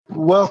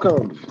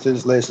Welcome to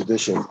this latest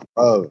edition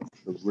of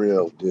the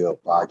Real Deal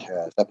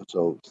Podcast,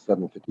 episode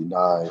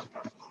 759.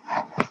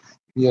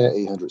 Yeah,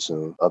 800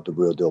 soon of the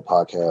Real Deal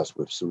Podcast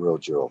with Cyril,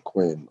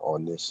 Gerald-Quinn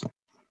on this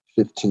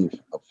 15th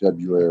of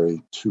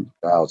February,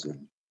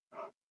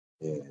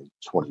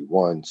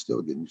 2021.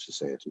 Still getting used to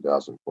saying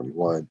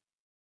 2021.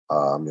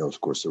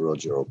 Of course, Cyril,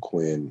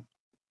 Gerald-Quinn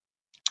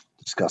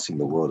discussing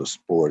the world of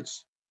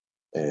sports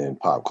and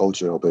pop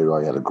culture. Hope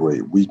everybody had a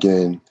great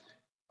weekend.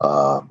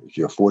 If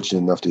you're fortunate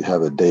enough to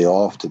have a day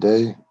off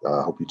today,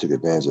 I hope you took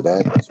advantage of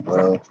that as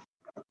well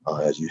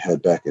as you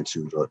head back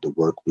into the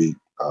work week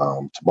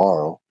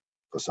tomorrow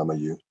for some of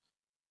you.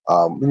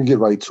 We're going to get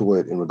right to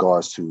it in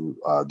regards to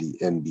the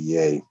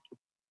NBA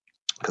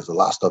because a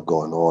lot of stuff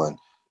going on.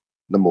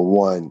 Number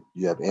one,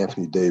 you have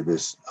Anthony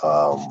Davis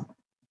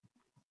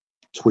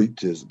he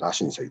hurt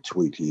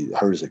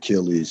his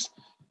Achilles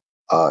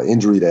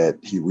injury that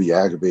he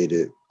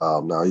re-aggravated.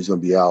 Now he's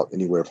going to be out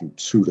anywhere from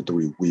 2 to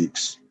 3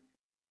 weeks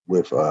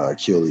with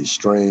Achilles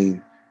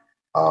strain.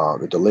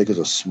 If the Lakers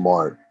are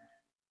smart,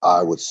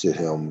 I would sit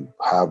him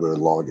however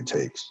long it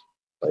takes.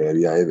 If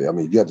you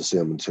have to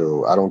sit him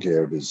until, I don't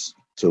care if it's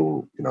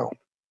till,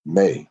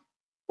 May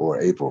or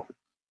April.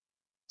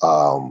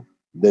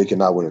 They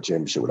cannot win a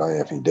championship without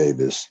Anthony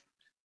Davis.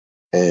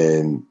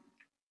 And,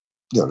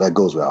 that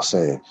goes without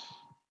saying.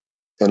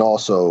 And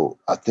also,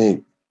 I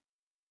think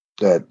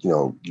that,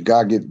 you've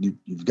got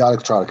to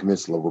try to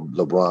convince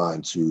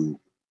LeBron to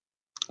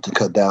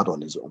cut down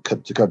on his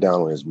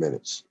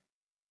minutes.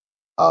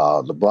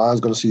 LeBron's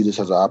going to see this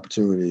as an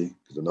opportunity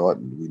because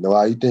we know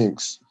how he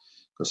thinks.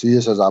 Going to see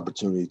this as an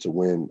opportunity to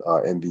win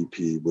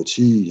MVP, which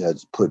he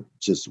has put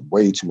just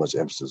way too much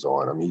emphasis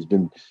on. I mean, he's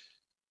been,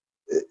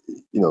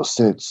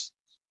 since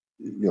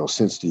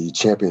the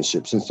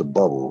championship, since the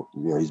bubble,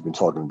 he's been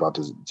talking about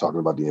the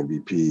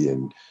MVP,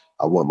 and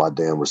I want my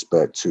damn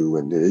respect too.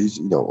 And he's,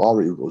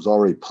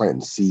 already planting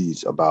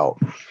seeds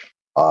about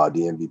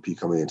the MVP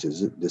coming into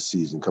this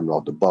season, coming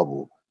off the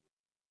bubble.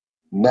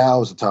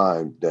 Now is the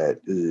time that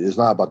it's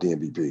not about the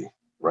MVP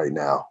right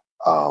now,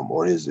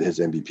 or his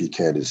MVP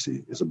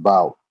candidacy. It's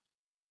about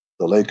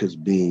the Lakers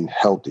being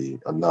healthy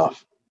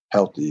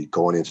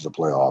going into the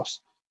playoffs.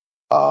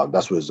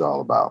 That's what it's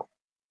all about.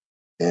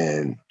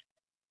 And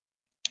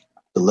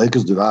the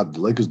Lakers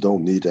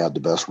don't need to have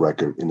the best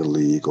record in the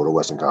league or the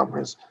Western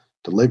Conference.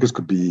 The Lakers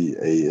could be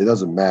it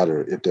doesn't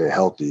matter if they're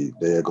healthy,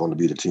 they're going to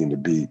be the team to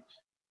beat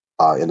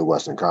in the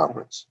Western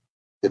Conference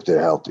if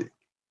they're healthy.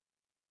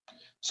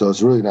 So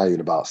it's really not even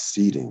about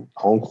seeding.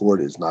 Home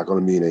court is not going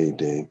to mean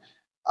anything.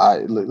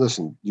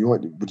 Listen.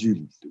 Would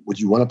you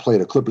want to play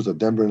the Clippers of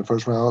Denver in the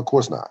first round? Of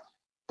course not.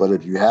 But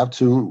if you have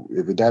to,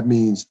 if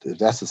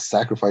that's a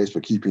sacrifice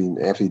for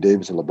keeping Anthony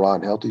Davis and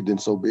LeBron healthy, then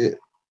so be it.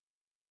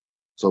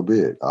 So be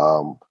it.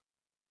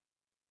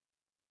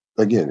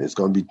 Again, it's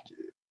going to be.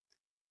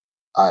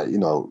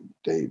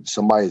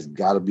 Somebody's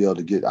got to be able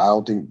to get. I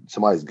don't think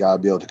somebody's got to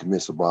be able to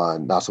convince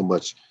LeBron. Not so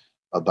much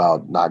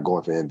about not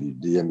going for the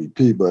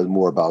MVP, but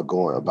more about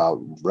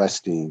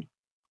resting,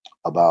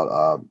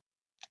 about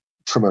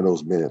trimming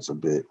those minutes a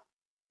bit,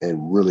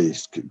 and really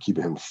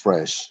keeping him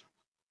fresh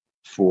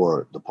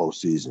for the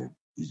postseason.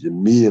 He's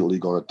immediately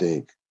going to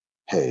think,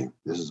 "Hey,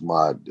 this is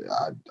I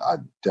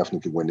definitely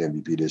could win the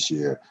MVP this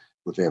year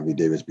with Anthony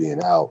Davis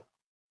being out.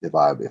 If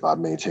I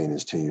maintain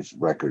this team's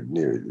record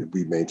if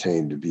we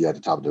maintain to be at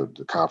the top of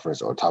the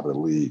conference or top of the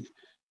league."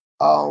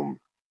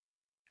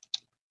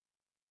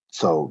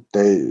 So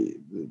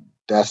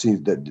that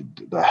seems that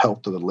the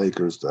health of the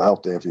Lakers, the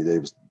health of Anthony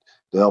Davis,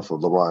 the health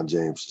of LeBron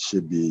James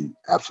should be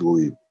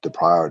absolutely the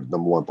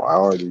number one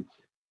priority.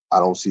 I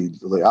don't see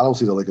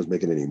the Lakers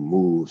making any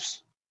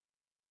moves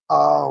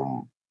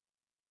to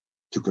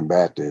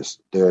combat this.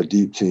 They're a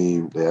deep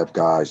team. They have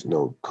guys.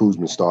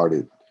 Kuzma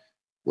started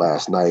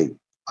last night.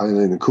 I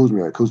think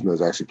Kuzma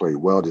has actually played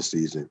well this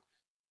season.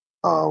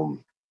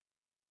 I'm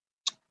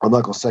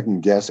not gonna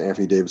second guess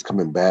Anthony Davis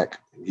coming back.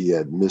 He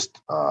had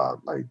missed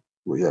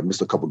he had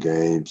missed a couple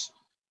games.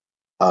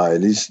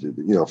 At least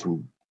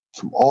from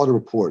all the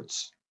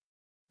reports,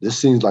 this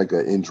seems like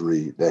an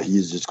injury that he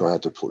is just going to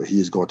have to play. He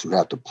is going to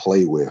have to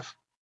play with.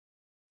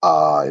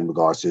 In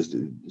regards to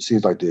it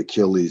seems like the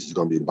Achilles is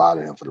going to be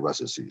bothering him for the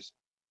rest of the season.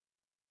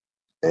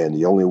 And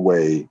the only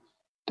way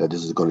that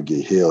this is going to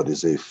get healed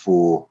is a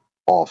full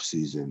off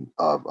season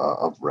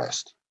of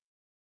rest.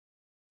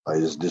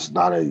 This is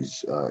not an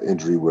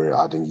injury where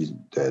I think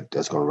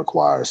that's going to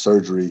require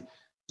surgery.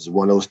 It's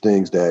one of those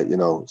things that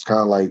it's kind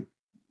of like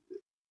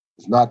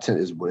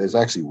it's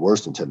actually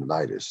worse than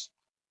tendonitis.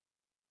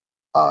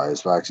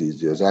 There's actually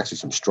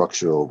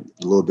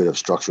a little bit of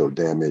structural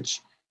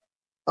damage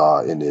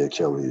in the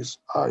Achilles,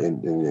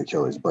 in the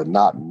Achilles, but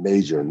not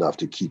major enough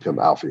to keep him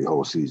out for the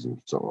whole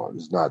season. So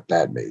it's not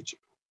that major,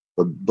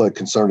 but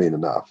concerning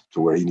enough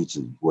to where he needs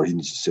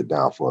to sit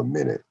down for a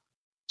minute.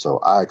 So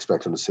I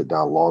expect him to sit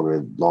down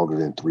longer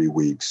than 3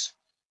 weeks.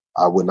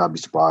 I would not be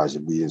surprised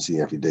if we didn't see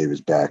Anthony Davis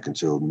back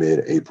until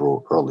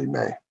mid-April, early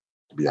May,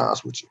 to be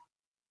honest with you.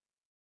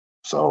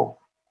 So,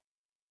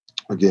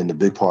 again, the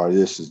big part of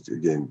this is,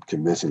 again,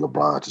 convincing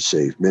LeBron to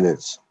shave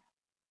minutes.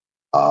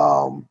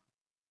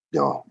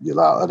 You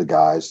allow other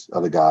guys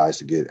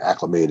to get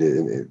acclimated,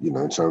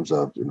 in terms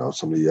of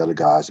some of the other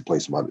guys to play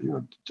some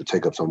other, to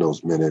take up some of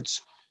those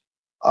minutes.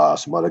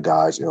 Some other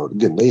guys,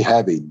 again, they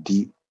have a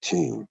deep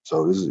team.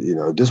 So this is,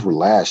 if this were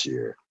last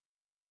year,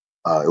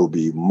 it would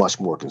be much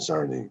more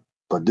concerning.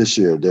 But this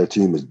year, their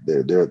team is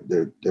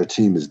their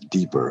team is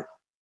deeper,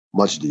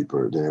 much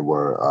deeper than they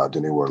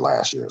were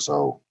last year.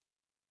 So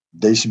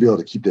they should be able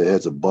to keep their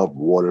heads above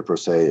water per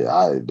se.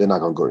 They're not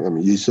going to go. I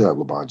mean, you still have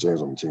LeBron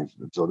James on the team,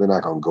 so they're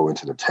not going to go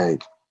into the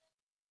tank.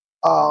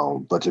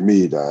 But to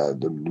me,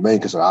 the main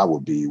concern I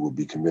would be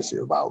convincing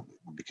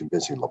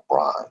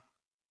LeBron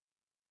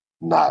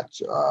not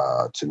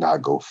to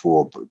not go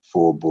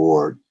full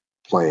board,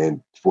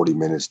 playing 40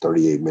 minutes,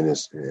 38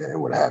 minutes,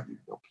 and what have you.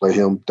 Play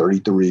him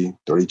 33,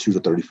 32 to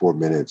 34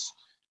 minutes,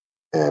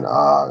 and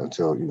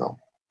until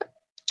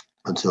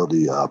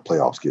the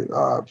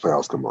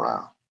playoffs come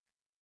around.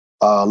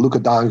 Luka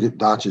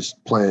Doncic's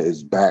plan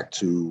is back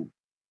to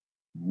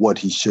what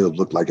he should have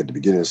looked like at the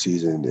beginning of the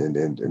season,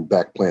 and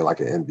back playing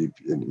like an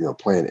MVP,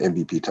 playing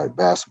MVP type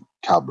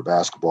caliber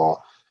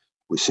basketball.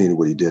 We saw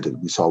what he did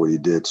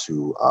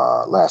to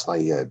last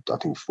night. He had, I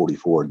think,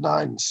 44,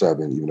 9, and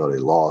 7, even though they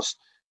lost.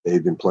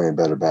 They've been playing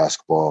better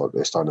basketball.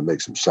 They're starting to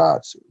make some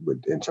shots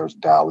in terms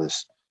of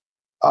Dallas.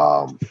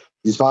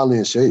 He's finally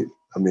in shape.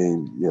 I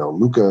mean,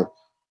 Luka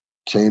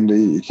came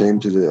into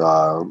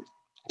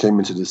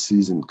this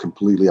season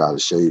completely out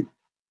of shape.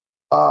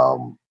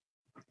 Out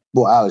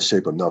of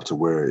shape enough to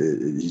where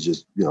he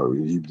just,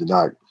 he did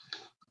not.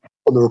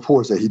 On the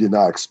reports that he did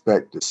not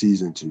expect the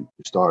season to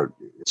start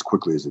as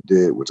quickly as it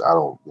did, which I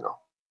don't,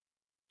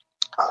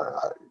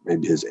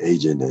 maybe his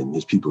agent and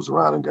his people's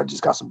around him got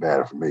some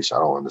bad information. I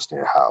don't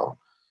understand how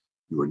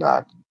you were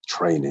not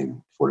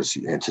training for the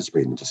season,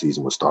 anticipating that the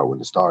season would start when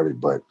it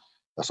started, but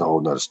that's a whole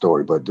nother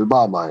story. But the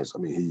bottom line is, I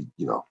mean,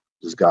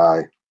 this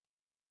guy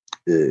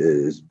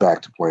is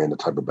back to playing the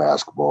type of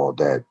basketball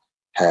that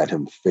had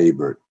him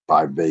favored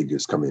by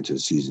Vegas coming into the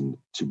season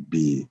to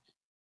be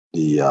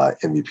the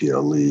MVP of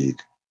the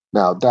league.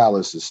 Now,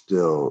 Dallas is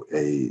still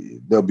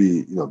they'll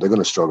be, they're going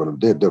to struggle.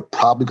 They're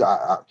probably,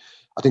 I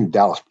think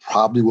Dallas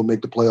probably will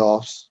make the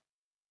playoffs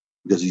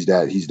because he's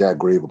that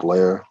great of a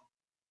player,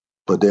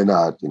 but they're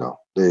not,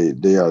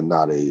 they are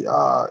not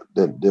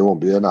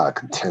they're not a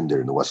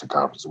contender in the Western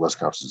Conference. The Western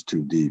Conference is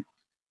too deep.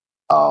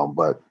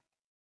 But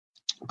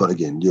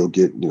again, you'll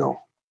get, the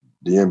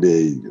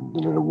NBA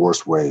in the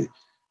worst way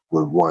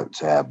would want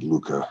to have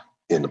Luka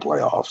in the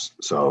playoffs.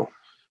 So,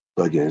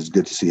 but again, it's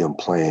good to see him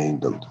playing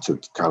the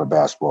kind of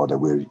basketball that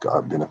we've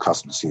been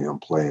accustomed to seeing him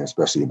playing,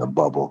 especially in the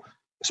bubble,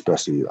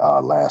 especially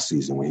last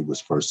season when he was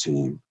first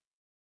team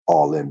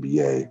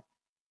All-NBA.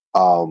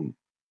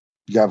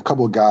 You have a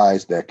couple of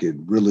guys that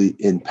could really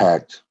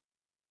impact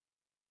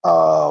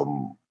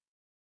some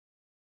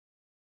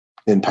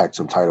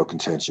title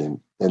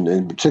contention, and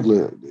in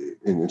particular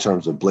in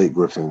terms of Blake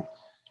Griffin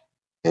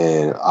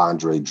and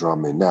Andre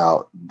Drummond.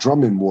 Now,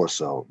 Drummond more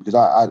so, because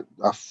I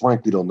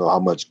frankly don't know how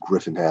much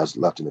Griffin has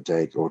left in the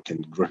tank, or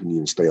can Griffin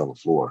even stay on the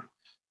floor.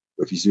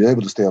 If he's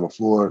able to stay on the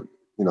floor,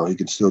 he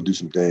can still do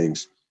some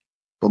things,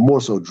 but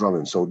more so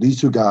Drummond. So these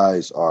two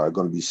guys are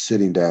going to be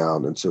sitting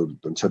down until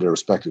their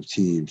respective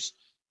teams.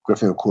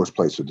 Griffin, of course,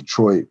 plays for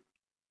Detroit,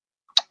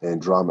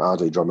 and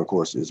Andre Drummond, of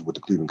course, is with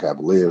the Cleveland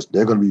Cavaliers.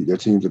 Their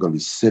teams are going to be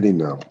sitting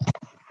them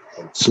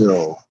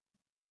until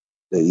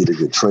they either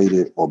get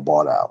traded or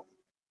bought out.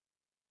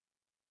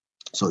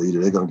 So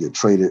either they're going to get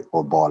traded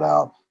or bought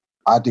out.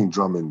 I think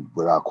Drummond,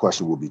 without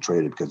question, will be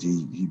traded because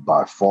he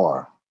by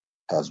far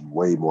has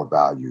way more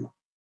value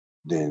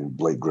than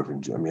Blake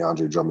Griffin. I mean,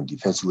 Andre Drummond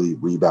defensively,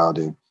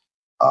 rebounding.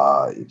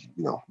 If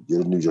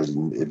you're the New Jersey,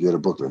 if you're the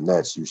Brooklyn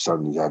Nets, you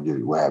certainly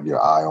will have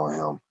your eye on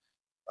him.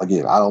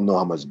 Again, I don't know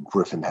how much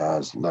Griffin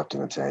has left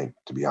in the tank,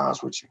 to be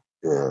honest with you.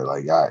 Yeah,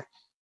 like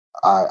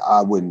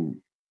I wouldn't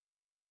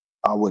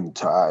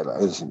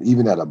listen,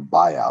 even at a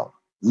buyout.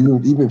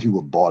 Even if he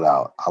were bought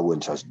out, I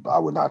would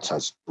not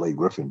touch Blake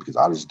Griffin because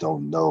I just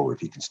don't know if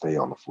he can stay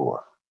on the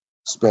floor,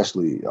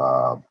 especially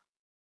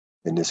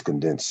in this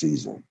condensed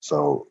season.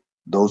 So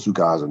those two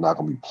guys are not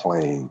going to be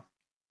playing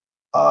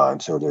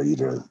until they're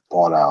either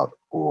bought out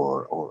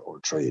or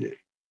traded.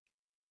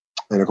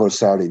 And of course,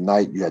 Saturday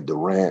night you had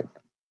Durant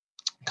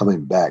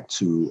coming back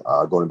to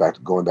going back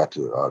to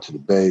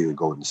the Bay or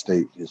Golden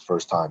State, his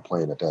first time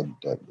playing at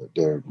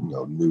their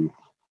new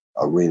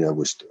arena,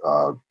 which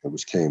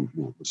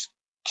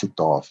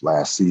kicked off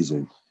last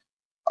season,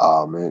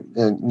 and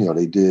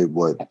they did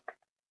what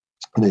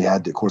they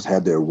had. Of course,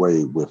 had their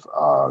way with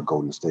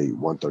Golden State,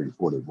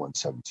 134 to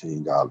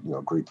 117.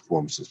 Got great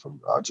performances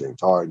from James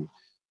Harden.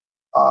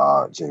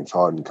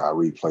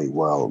 Kyrie played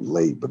well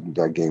late, but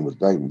that game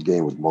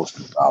was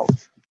mostly about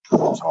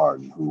James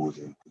Harden, who was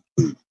in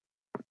complete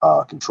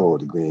control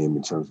of the game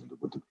in terms of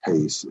with the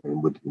pace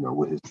and with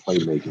his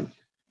playmaking.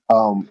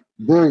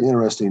 Very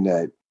interesting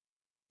that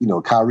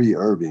Kyrie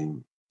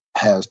Irving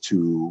has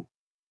to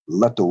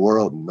let the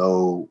world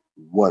know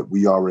what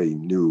we already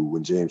knew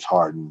when James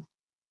Harden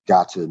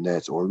got to the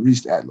Nets, or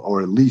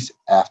at least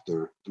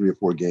after 3 or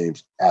 4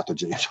 games after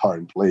James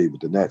Harden played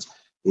with the Nets,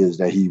 is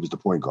that he was the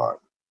point guard.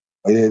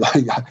 I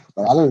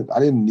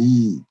didn't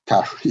need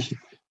Kyrie.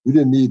 We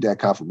didn't need that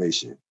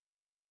confirmation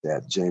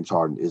that James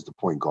Harden is the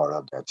point guard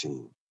of that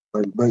team.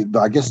 But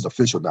I guess it's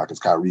official now because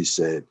Kyrie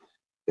said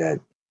that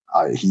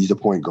he's the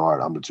point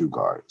guard, I'm the two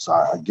guard. So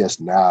I guess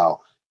now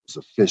it's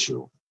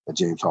official that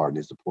James Harden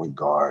is the point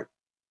guard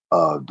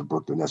of the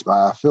Brooklyn Nets.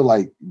 But I feel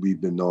like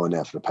we've been knowing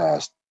that for the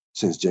past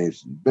since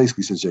James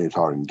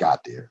Harden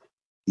got there.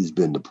 He's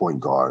been the point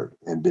guard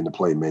and been the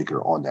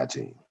playmaker on that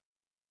team.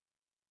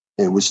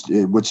 And which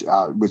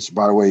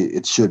by the way,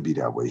 it should be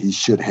that way. He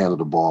should handle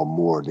the ball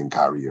more than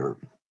Kyrie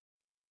Irving.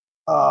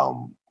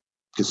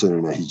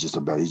 Considering that he's just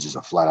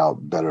a flat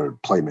out better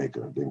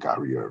playmaker than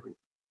Kyrie Irving.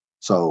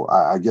 So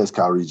I guess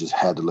Kyrie just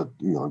had to let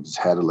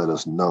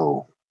us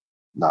know.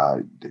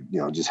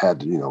 Just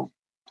had to,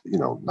 I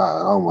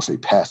don't want to say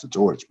pass the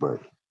torch, but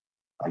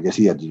I guess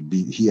he had to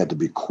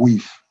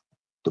bequeath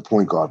the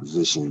point guard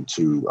position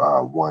to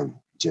one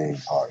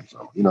James Harden.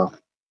 So,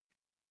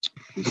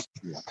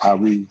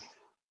 Kyrie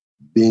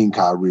being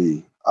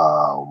Kyrie.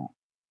 But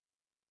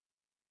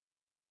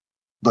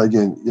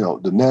again,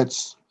 the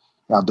Nets.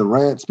 Now,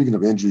 Durant, speaking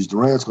of injuries,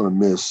 Durant's going to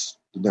miss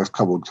the next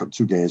 2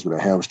 games with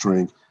a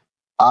hamstring.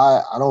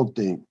 I don't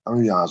think, I'm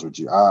going to be honest with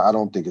you, I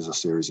don't think it's a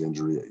serious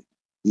injury.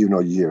 Even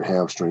though you hear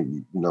hamstring,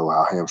 you know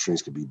how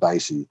hamstrings can be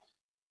dicey.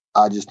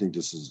 I just think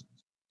this is,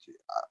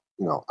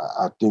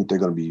 I think they're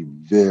going to be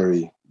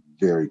very,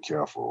 very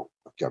careful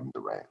of Kevin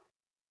Durant.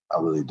 I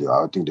really do.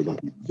 I think they're going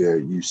to be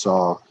you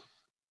saw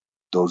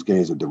those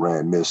games that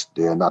Durant missed.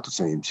 They're not the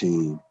same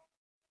team.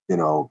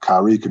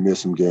 Kyrie can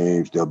miss some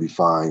games, they'll be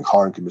fine.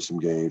 Harden can miss some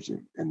games,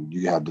 and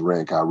you have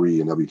Durant,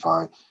 Kyrie, and they'll be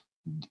fine.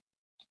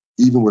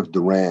 Even with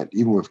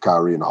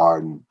Kyrie and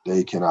Harden,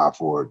 they cannot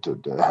afford to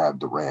have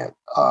Durant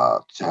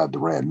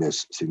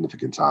miss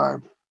significant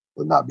time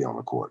or not be on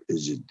the court.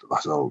 It's just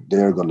so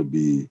they're going to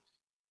be,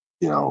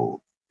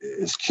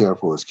 as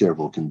careful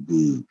can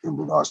be in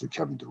regards to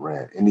Kevin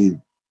Durant.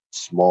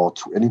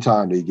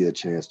 Anytime they get a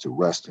chance to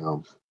rest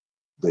him,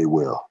 they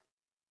will.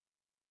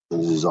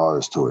 This is all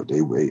there's to it.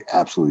 They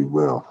absolutely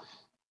will.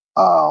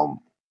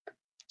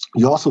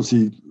 You also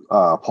see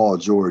Paul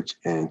George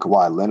and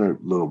Kawhi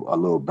Leonard a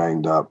little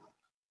banged up.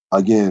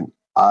 Again,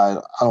 I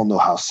don't know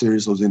how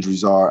serious those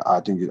injuries are.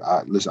 I think you're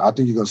going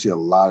to see a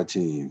lot of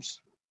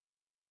teams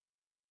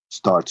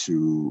are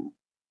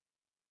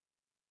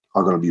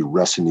going to be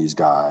resting these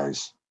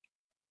guys,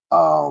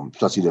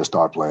 especially their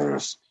star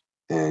players,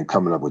 and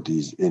coming up with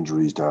these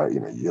injuries that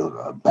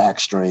a back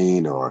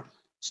strain or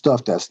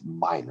stuff that's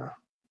minor.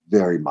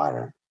 Very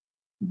minor,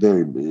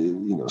 very,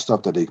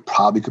 stuff that they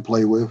probably could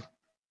play with.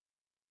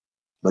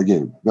 But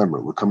again, remember,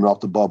 we're coming off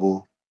the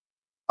bubble,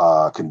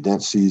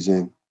 condensed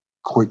season,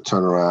 quick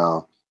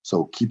turnaround.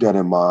 So keep that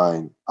in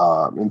mind.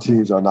 And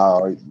teams are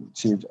not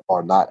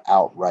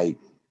outright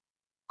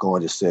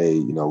going to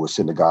say, we're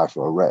sending a guy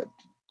for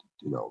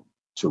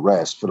to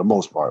rest for the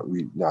most part.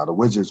 The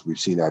Wizards, we've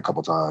seen that a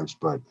couple times,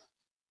 but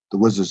the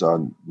Wizards are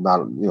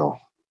not,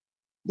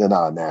 they're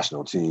not a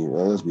national team.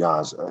 Let's be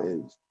honest.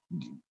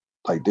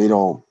 They're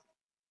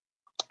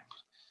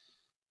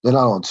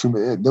not on too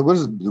many. The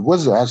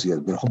Wizards actually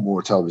has been on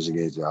more television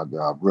games than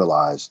I've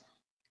realized.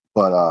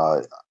 But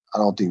I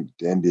don't think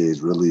the NBA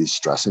is really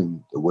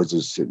stressing the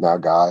Wizards sitting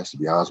out guys, to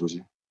be honest with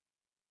you,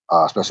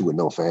 especially with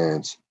no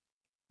fans.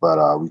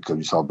 But because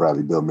we saw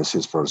Bradley Beal miss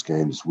his first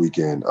game this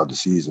weekend of the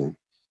season,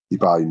 he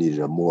probably needed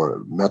a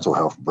more mental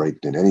health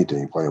break than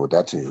anything playing with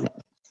that team.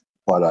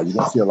 But you're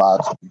gonna see a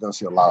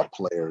lot of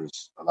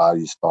players, a lot of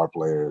these star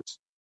players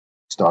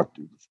start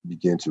to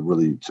begin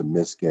to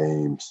miss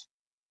games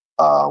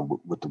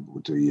with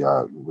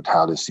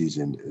how this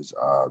season is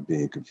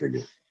being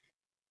configured.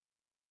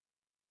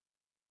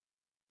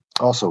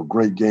 Also,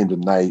 great game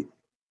tonight.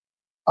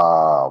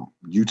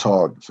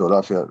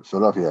 Philadelphia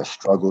has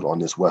struggled on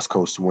this West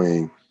Coast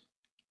swing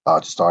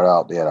to start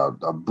out. They had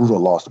a brutal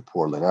loss to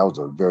Portland. That was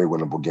a very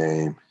winnable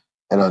game,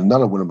 and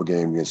another winnable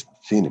game against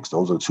Phoenix.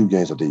 Those are 2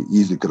 games that they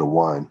easily could have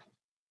won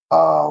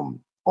on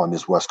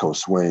this West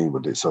Coast swing.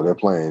 But they're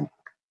playing.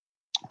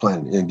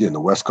 And again, the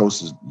West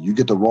Coast is, you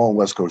get the wrong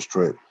West Coast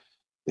trip,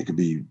 it could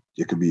be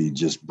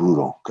just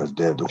brutal because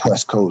the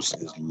West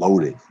Coast is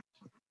loaded.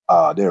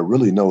 There are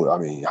really how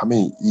many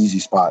easy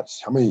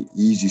spots are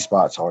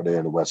there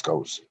in the West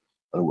Coast,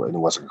 in the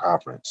Western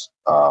Conference?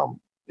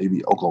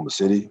 Maybe Oklahoma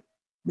City.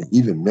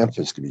 Even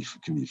Memphis can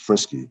be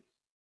frisky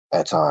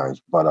at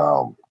times. But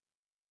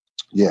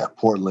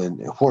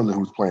Portland,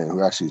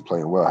 who actually is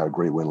playing well, had a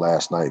great win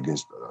last night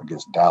against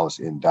Dallas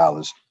in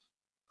Dallas.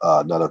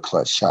 Another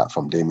clutch shot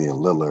from Damian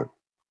Lillard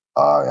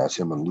as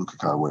him and Luka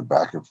kind of went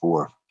back and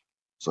forth.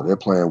 So they're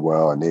playing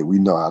well, and we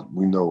know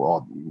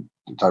all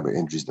the type of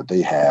injuries that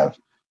they have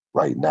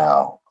right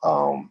now.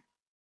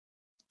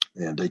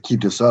 And they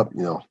keep this up,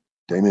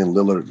 Damian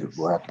Lillard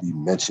will have to be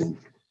mentioned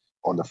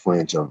on the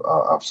fringe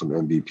of some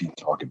MVP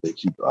talk if they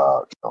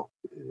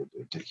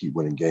keep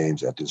winning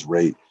games at this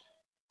rate.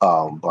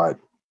 But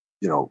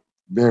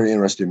very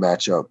interesting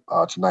matchup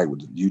tonight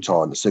with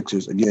Utah and the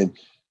Sixers. Again,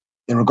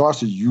 in regards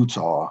to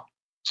Utah,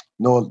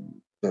 no,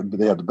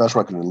 they have the best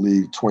record in the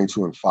league,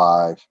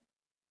 22-5,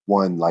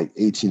 won like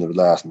 18 of the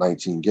last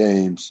 19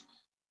 games.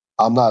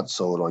 I'm not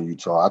sold on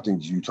Utah. I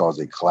think Utah is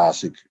a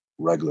classic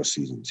regular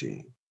season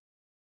team.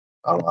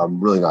 I'm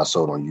really not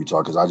sold on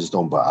Utah because I just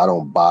don't buy. I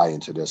don't buy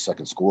into their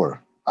second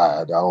scorer.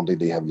 I don't think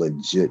they have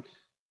legit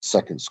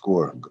second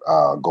scorer.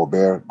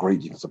 Gobert,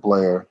 great defensive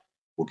player,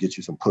 will get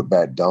you some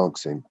putback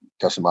dunks and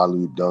catch some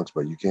alley-oop dunks,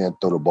 but you can't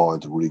throw the ball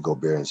into Rudy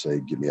Gobert and say,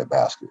 "Give me a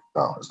basket."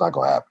 No, it's not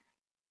going to happen.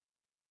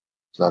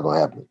 It's not going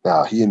to happen.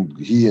 Now he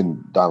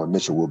and Donovan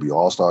Mitchell will be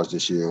all-stars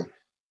this year.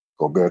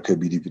 Gobert could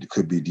be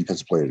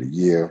defensive player of the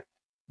year.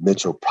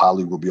 Mitchell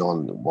probably will be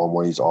on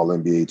one of these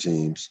All-NBA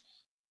teams.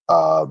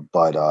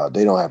 But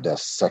they don't have that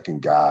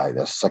second guy,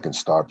 that second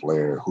star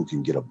player who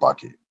can get a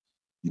bucket.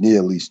 You need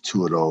at least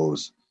two of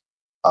those.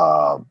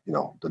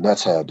 The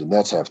Nets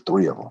have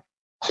three of them.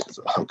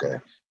 Okay,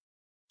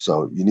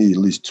 so you need at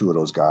least two of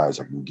those guys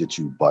that can get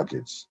you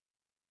buckets,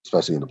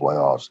 especially in the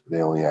playoffs.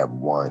 They only have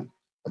one.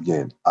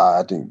 Again,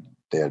 I think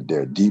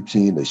they're a deep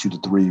team. They shoot the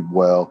three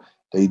well.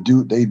 They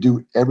do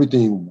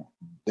everything.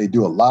 They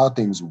do a lot of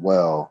things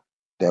well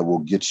that will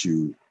get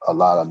you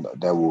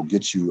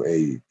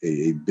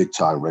a big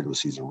time regular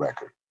season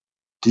record.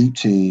 Deep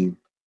team,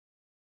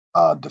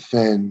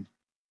 defend,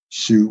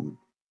 shoot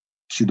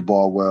the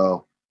ball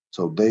well.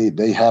 So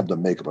they have the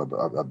makeup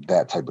of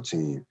that type of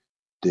team.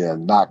 They're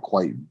not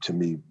quite, to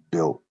me,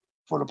 built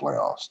for the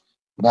playoffs.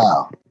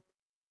 Now,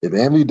 if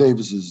Anthony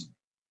Davis's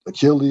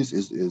Achilles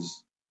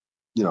is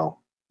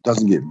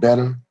doesn't get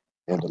better,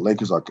 and the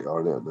Lakers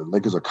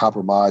are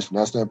compromised from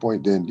that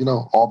standpoint, then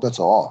all bets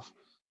are off.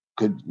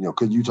 Could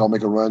Utah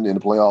make a run in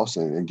the playoffs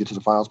and get to the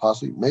finals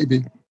possibly?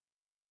 Maybe,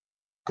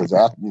 because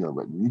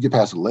when you get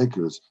past the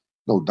Lakers,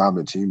 no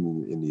dominant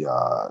team in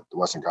the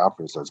Western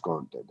Conference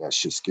that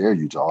should scare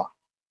Utah.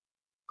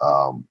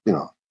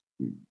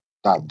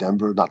 Not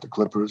Denver, not the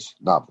Clippers,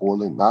 not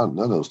Portland, none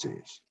of those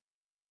teams.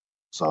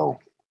 So,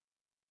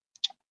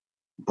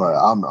 but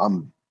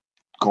I'm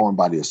going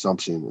by the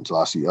assumption until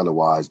I see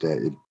otherwise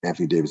that if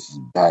Anthony Davis is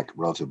back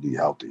relatively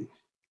healthy,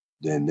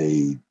 then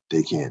they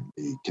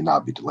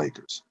cannot beat the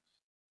Lakers.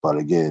 But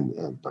again,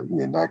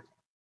 that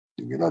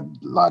a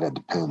lot that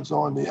depends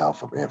on the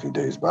health of Anthony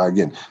Davis. But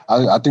again,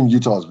 I think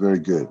Utah is very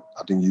good.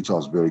 I think Utah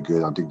is very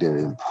good. I think they're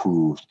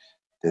improved.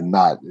 They're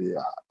not.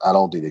 I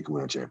don't think they can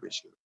win a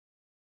championship.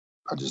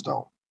 I just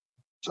don't.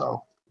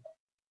 So,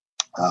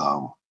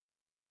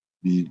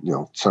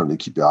 certainly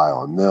keep your eye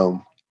on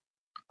them.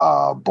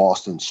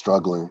 Boston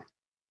struggling.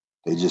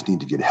 They just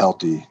need to get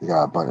healthy. They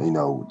got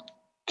Kemba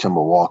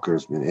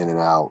Walker's been in and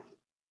out.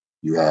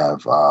 You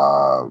have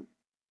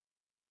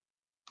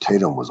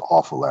Tatum was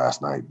awful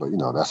last night, but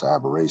that's an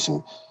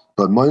aberration.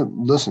 But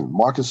listen,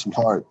 Marcus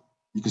Smart.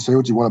 You can say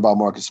what you want about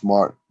Marcus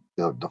Smart.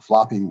 The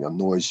flopping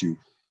annoys you.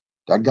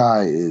 That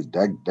guy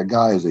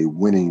is a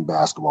winning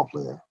basketball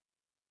player.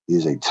 He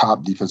is a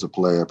top defensive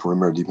player,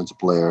 perimeter defensive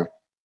player.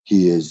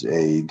 He is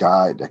a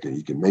guy that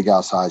he can make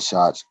outside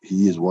shots.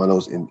 He is one of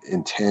those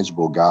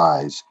intangible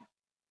guys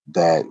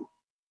that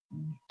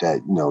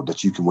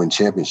you can win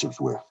championships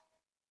with,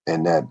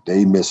 and that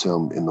they miss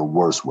him in the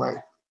worst way.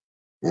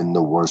 In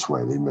the worst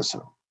way, they miss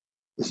him.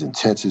 His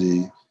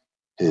intensity,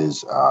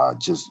 his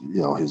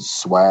his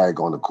swag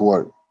on the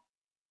court.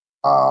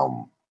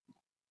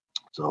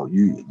 So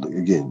you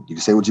can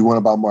say what you want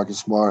about Marcus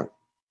Smart,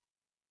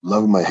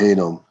 love him or hate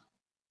him.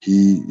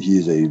 He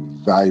is a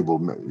valuable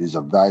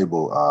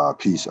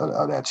piece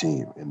of that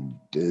team, and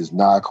it's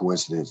not a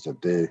coincidence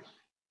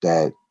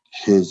that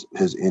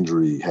his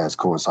injury has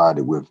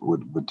coincided with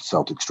the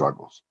Celtic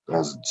struggles.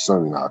 That's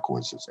certainly not a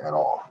coincidence at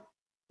all,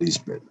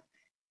 least bit.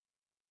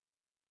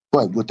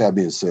 But with that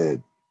being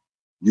said,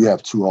 you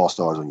have two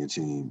All-Stars on your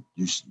team.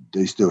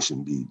 They still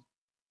shouldn't be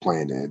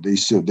playing that. They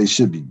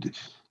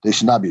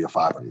should not be a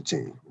 500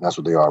 team. And that's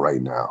what they are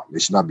right now. They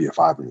should not be a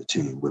 500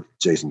 team with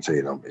Jason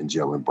Tatum and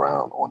Jaylen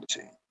Brown on the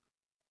team.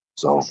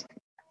 So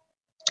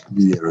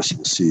be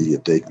interesting to see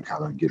if they can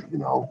kind of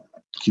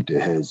keep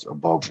their heads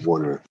above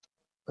water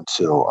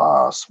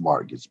until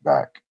Smart gets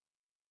back.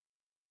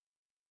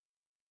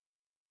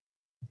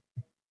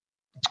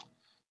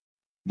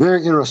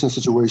 Very interesting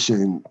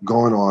situation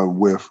going on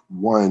with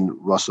one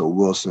Russell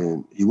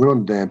Wilson. He went on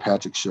the Dan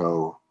Patrick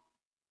show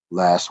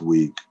last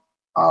week,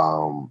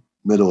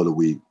 middle of the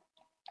week,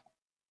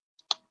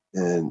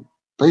 and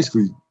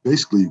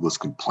basically was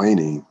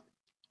complaining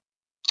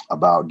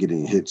about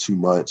getting hit too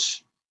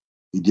much.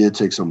 He did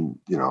take some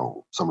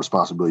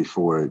responsibility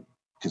for it,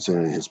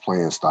 considering his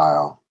playing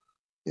style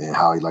and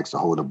how he likes to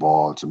hold the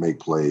ball to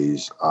make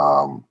plays,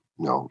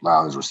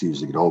 allow his receivers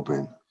to get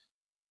open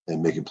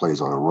and making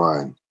plays on the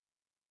run.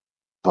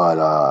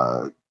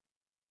 But,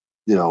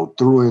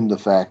 threw in the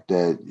fact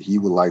that he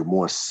would like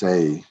more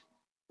say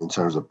in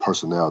terms of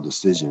personnel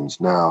decisions.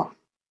 Now,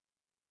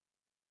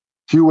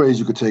 a few ways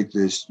you could take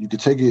this. You could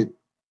take it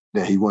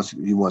that he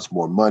wants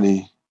more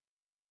money.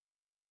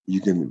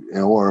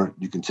 Or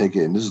you can take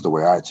it, and this is the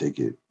way I take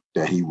it,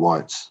 that he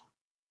wants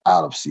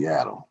out of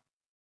Seattle.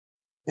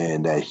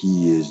 and that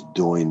he is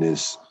doing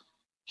this.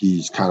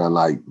 He's kind of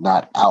like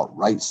not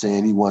outright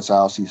saying he wants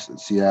out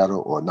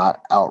Seattle, or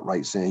not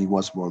outright saying he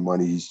wants more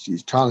money.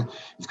 He's kind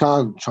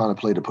of trying to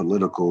play the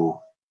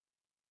political,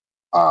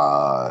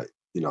 uh,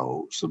 give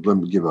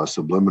a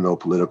subliminal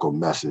political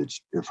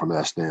message. And from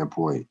that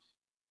standpoint,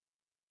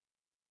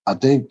 I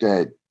think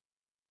that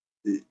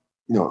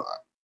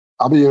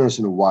I'll be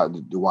interested to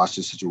watch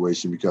this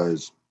situation,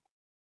 because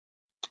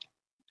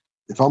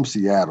if I'm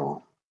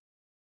Seattle,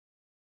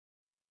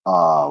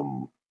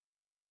 um,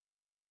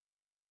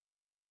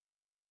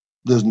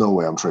 there's no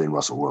way I'm trading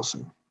Russell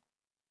Wilson.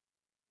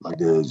 Like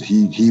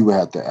he would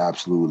have to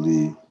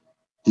absolutely,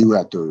 he would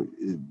have to,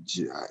 he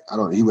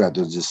would have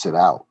to just sit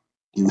out.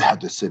 He would have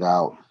to sit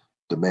out,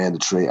 demand the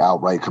trade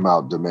outright, come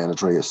out, demand the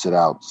trade, or sit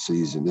out the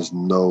season. There's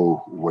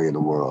no way in the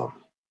world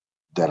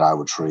that I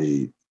would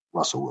trade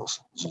Russell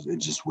Wilson. It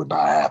just would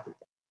not happen.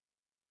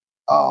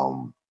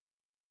 Um,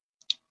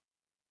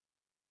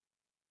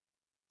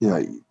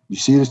 you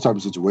see this type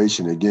of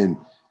situation again.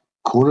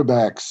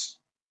 Quarterbacks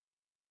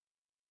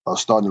are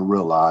starting to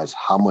realize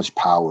how much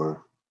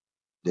power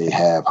they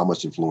have, how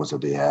much influence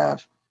that they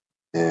have,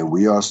 and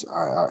we are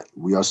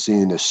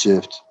seeing a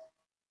shift.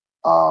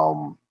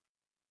 Um,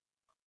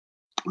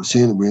 we're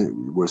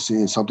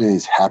seeing something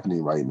is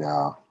happening right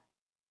now,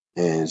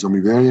 and it's going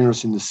to be very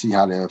interesting to see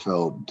how the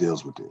NFL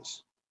deals with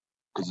this,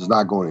 because it's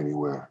not going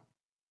anywhere.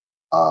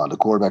 The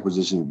quarterback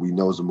position, we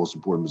know, is the most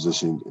important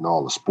position in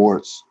all the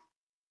sports,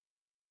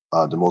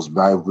 the most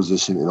valuable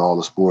position in all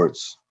the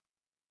sports,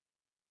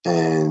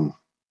 and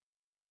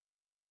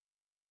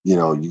you're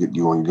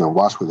going to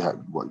watch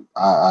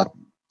what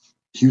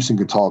Houston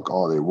can talk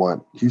all they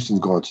want. Houston's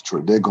going to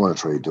trade. They're going to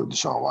trade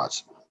Deshaun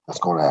Watson. That's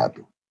going to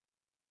happen.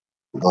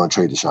 They're going to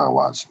trade Deshaun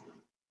Watson.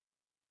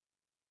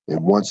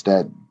 And once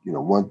that,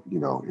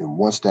 and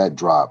once that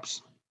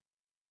drops,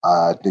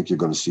 I think you're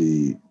going to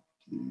see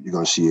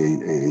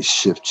a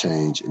shift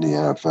change in the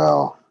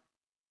NFL.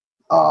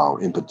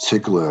 In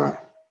particular,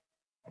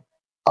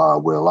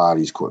 with a lot of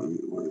these,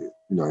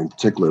 in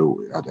particular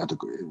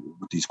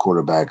with these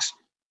quarterbacks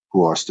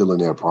who are still in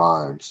their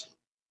primes,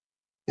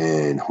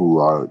 and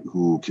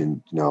who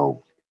can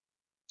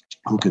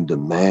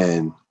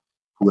demand,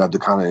 who have the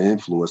kind of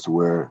influence to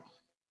where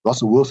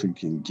Russell Wilson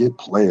can get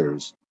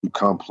players to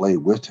come play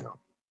with him.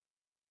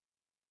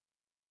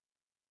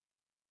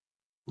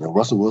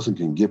 Russell Wilson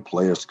can get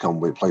players to come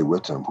play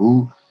with him.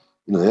 Who,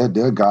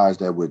 there are guys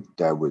that would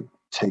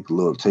take a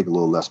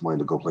little less money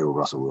to go play with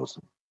Russell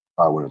Wilson,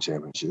 probably win a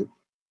championship.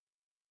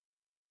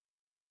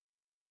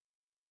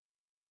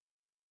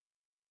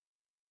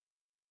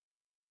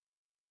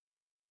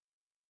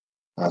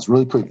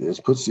 It's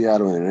put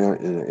Seattle in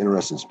an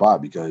interesting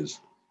spot, because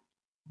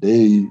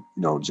they,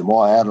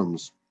 Jamal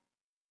Adams,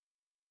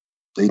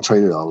 they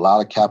traded a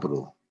lot of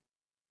capital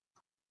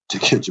to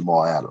get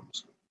Jamal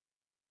Adams.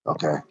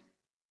 Okay.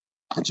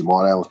 And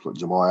Jamal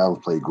Adams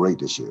played great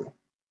this year.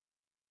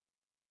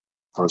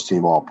 First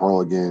team All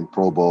Pro again,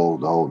 Pro Bowl,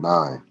 the whole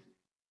nine.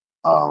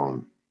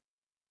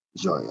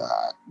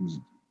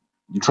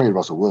 You trade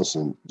Russell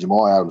Wilson,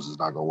 Jamal Adams is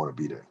not going to want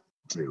to be there.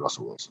 Trade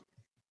Russell Wilson.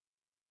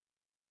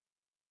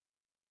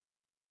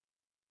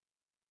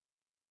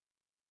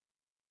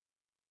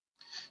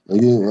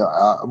 Yeah,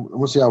 I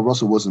want to see how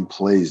Russell Wilson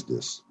plays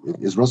this.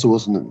 Is Russell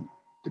Wilson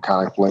the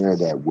kind of player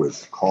that would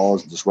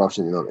cause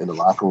disruption in the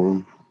locker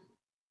room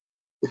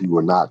if he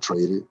were not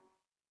traded?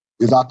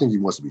 Because I think he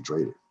wants to be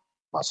traded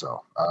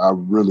myself. I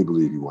really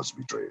believe he wants to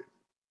be traded.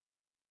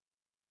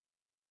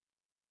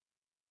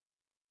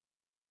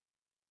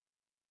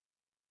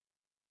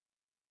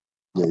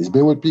 Yeah, he's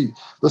been with Pete.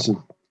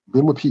 Listen,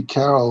 been with Pete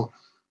Carroll.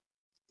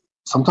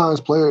 Sometimes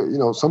players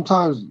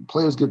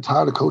get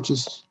tired of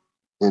coaches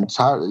and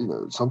tired.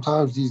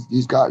 Sometimes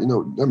these guys.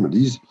 Remember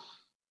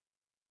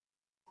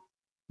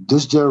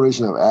this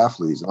generation of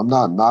athletes. I'm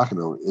not knocking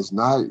them. It's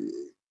not.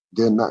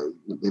 They're not.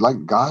 They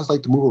like guys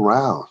like to move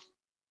around.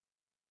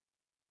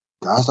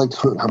 Guys like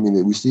to. I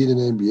mean, we see it in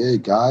the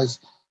NBA. Guys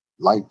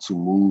like to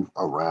move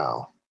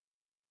around,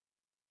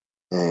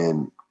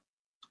 and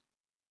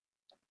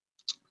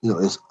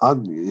it's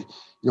ugly.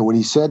 When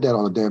he said that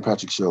on the Dan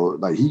Patrick show,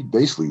 like he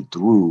basically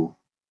threw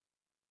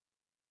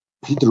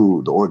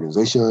the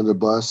organization under the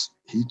bus.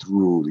 He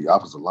threw the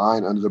offensive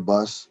line under the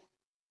bus.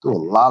 Threw a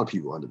lot of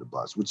people under the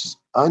bus, which is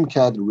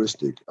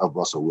uncharacteristic of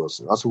Russell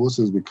Wilson. Russell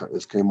Wilson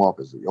has came off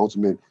as the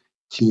ultimate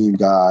team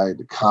guy,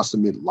 the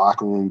consummate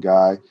locker room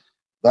guy.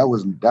 That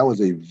was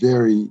a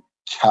very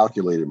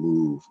calculated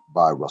move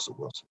by Russell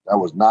Wilson. That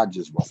was not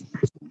just Russell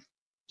Wilson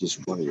just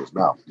running his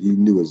mouth. He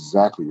knew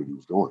exactly what he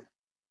was doing.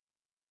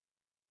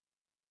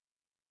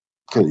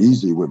 Could have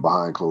easily went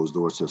behind closed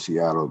doors to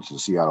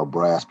Seattle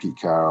brass, Pete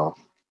Carroll,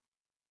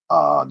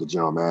 the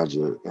general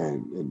manager,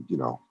 and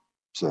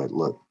said,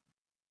 "Look,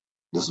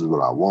 this is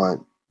what I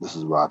want. This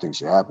is what I think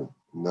should happen."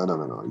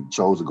 No. He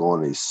chose to go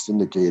on a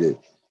syndicated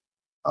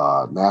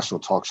national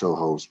talk show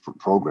host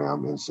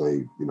program and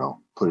say,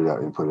 put it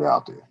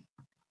out there.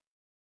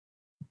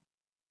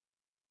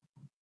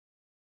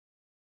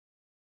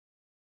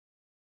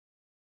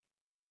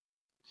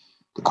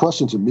 The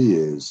question to me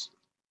is,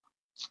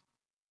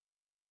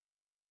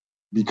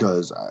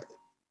 because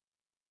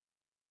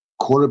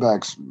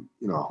quarterbacks,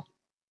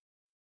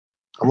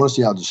 I want to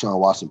see how Deshaun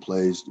Watson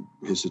plays,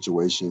 his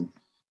situation,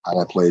 how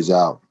that plays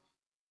out.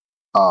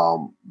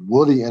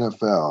 Will the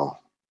NFL,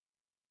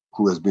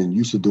 who has been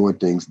used to doing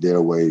things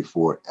their way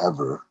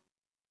forever,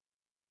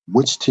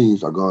 which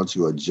teams are going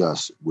to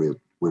adjust with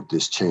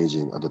this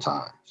changing of the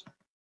times?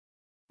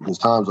 Because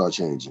times are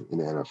changing in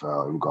the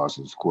NFL in regards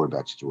to this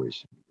quarterback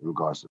situation, in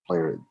regards to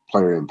player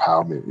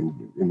empowerment,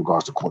 in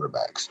regards to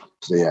quarterbacks.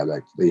 So they have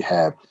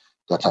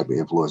that type of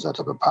influence, that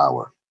type of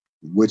power.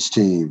 Which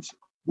teams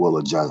will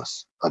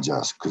adjust?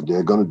 Because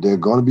they're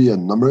gonna be a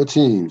number of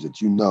teams that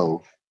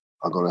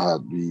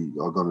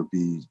are gonna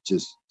be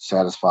just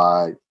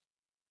satisfied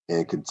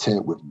and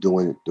content with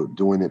doing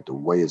it the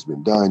way it's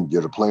been done.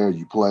 You're the player,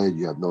 you play.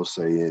 You have no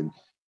say in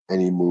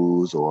any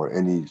moves or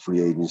any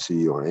free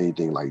agency or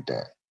anything like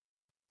that.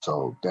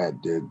 So that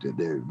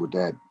with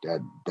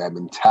that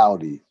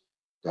mentality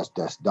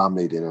that's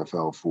dominated the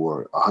NFL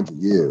for 100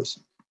 years,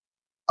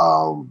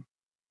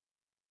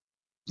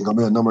 there's gonna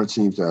be a number of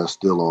teams that are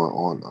still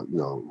on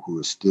who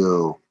will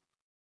still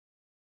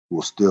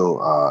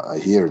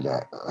adhere to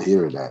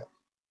that.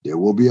 There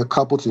will be a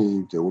couple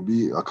teams.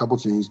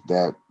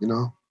 That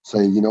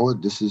say,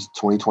 what, this is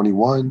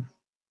 2021.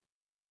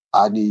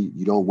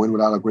 You don't win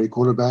without a great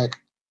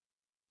quarterback.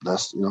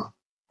 That's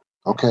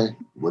okay.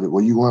 What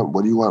do you want?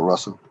 What do you want,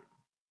 Russell?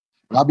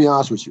 But I'll be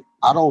honest with you.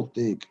 I don't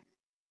think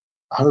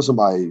I heard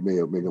somebody make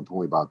a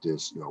point about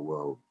this.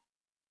 Well,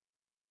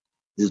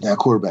 is that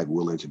quarterback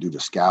willing to do the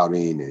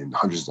scouting and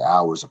hundreds of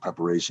hours of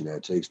preparation that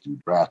it takes to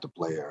draft a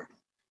player,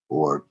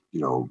 or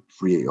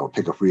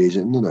pick a free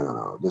agent?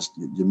 No.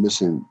 You're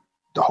missing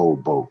the whole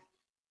boat.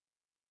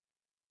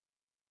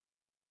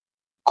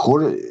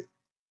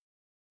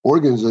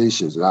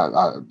 Organizations.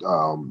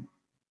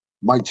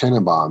 Mike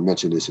Tannenbaum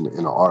mentioned this in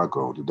an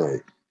article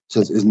today.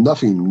 Says it's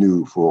nothing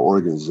new for an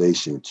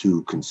organization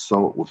to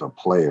consult with a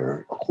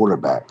player, a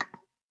quarterback,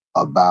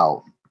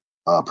 about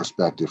a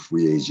prospective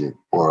free agent,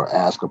 or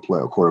ask a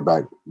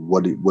quarterback,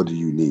 what do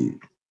you need?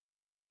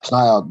 It's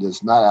not out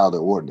of the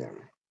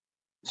ordinary.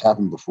 It's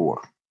happened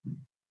before.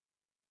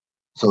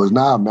 So it's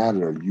not a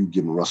matter of you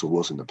giving Russell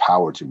Wilson the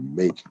power to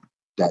make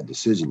that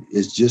decision.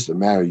 It's just a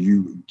matter of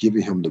you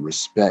giving him the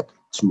respect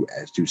to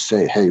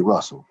say, hey,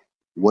 Russell,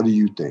 what do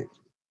you think?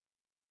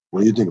 What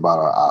do you think about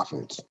our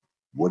offense?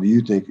 What do you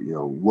think?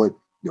 What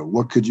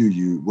could you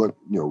use?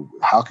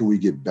 How can we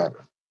get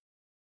better?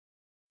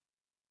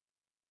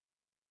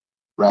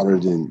 Rather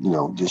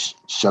than just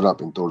shut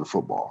up and throw the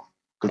football.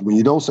 Because when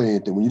you don't say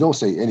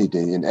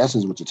anything, in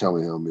essence, what you're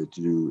telling him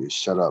to do is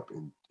shut up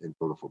and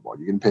throw the football.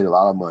 You're getting paid a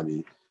lot of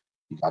money.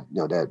 You got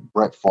that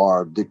Brett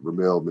Favre, Dick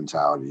Vermeil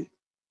mentality.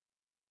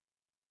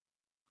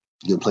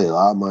 You get paid a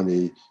lot of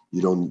money.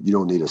 You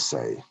don't need a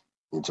say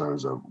in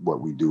terms of what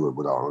we do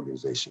with our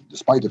organization,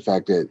 despite the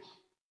fact that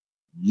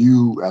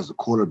you as a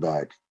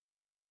quarterback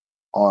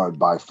are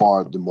by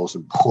far the most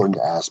important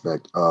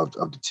aspect of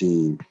the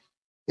team,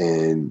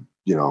 and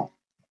you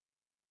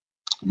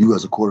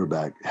as a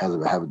quarterback have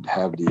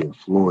the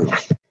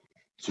influence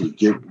to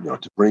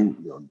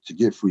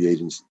get free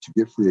agents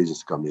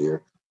to come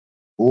here,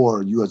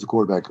 or you as a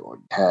quarterback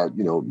have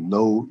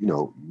know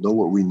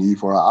what we need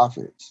for our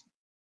offense.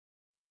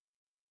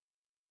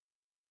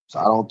 So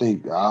I don't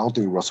think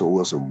Russell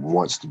Wilson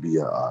wants to be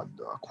a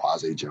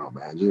quasi general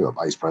manager or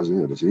vice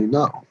president of the team.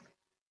 No,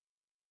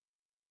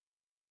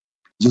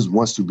 he just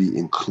wants to be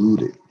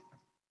included.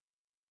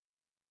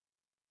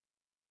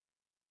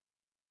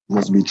 He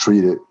wants to be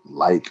treated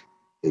like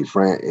a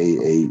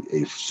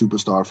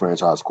superstar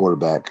franchise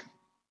quarterback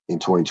in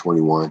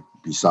 2021.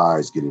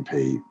 Besides getting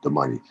paid the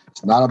money,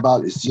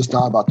 it's just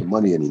not about the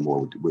money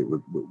anymore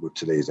with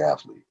today's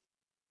athlete.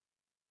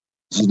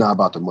 This is not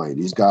about the money.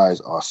 These guys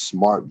are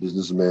smart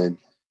businessmen.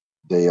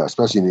 They are,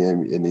 especially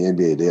in the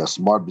NBA, they are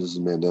smart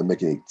businessmen. They're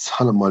making a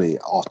ton of money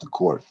off the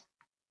court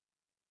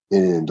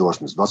in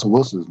endorsements. Russell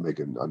Wilson is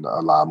making a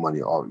lot of money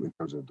in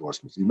terms of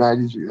endorsements. He's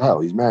married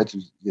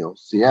to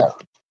Seattle.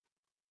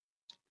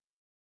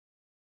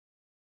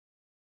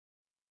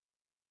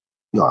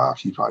 No,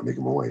 she's probably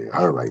making more money than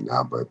her right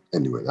now. But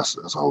anyway, that's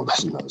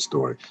another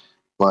story.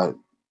 But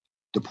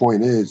the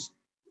point is,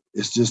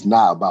 it's just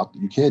not about.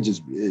 You can't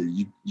just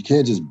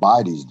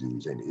buy these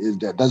dudes, and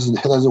that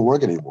doesn't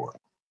work anymore.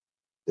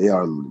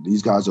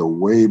 These guys are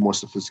way more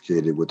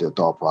sophisticated with their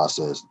thought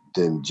process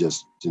than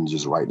just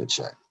writing a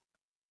check.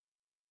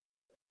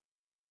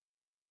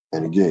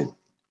 And again,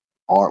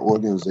 our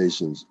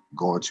organization's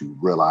going to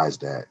realize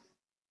that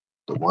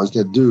the ones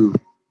that do,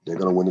 they're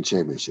going to win the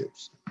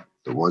championships.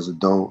 The ones that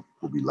don't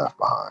will be left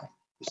behind.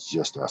 It's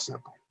just that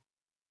simple.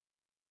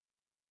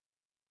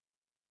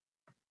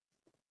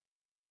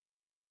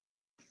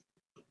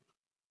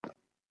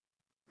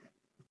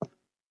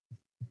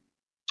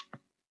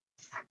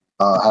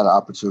 I had an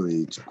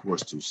opportunity, of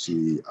course, to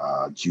see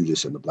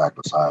Judas and the Black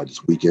Messiah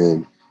this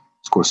weekend.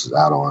 Of course, it's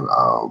out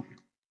on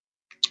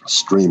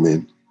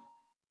streaming.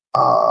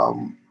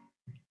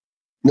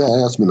 Yeah,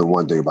 that's been the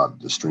one thing about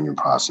the streaming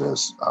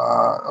process,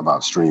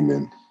 about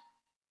streaming,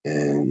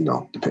 and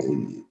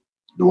depending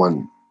the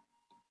one.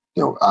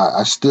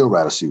 I still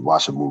rather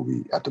watch a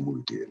movie at the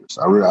movie theaters.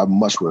 I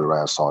much would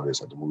rather saw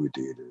this at the movie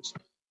theaters,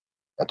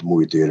 at the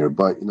movie theater.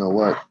 But you know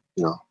what?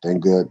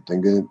 Thank God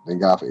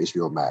for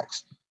HBO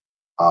Max.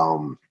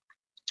 Um,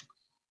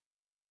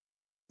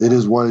 it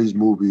is one of these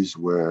movies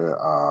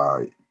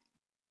where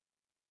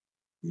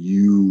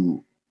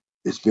you,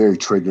 it's very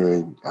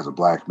triggering as a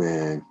black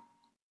man.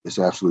 It's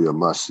absolutely a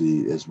must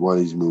see. It's one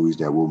of these movies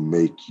that will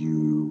make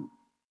you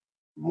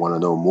want to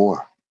know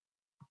more.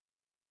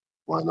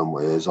 Want to know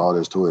more? It's all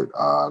there's to it.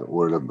 I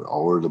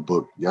ordered the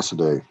book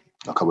yesterday,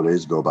 a couple of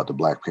days ago, about the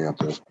Black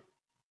Panther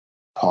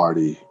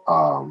Party.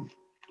 I'll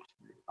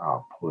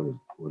pull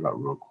it up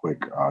real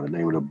quick. The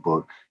name of the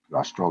book,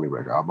 I strongly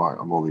recommend.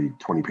 I'm only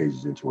 20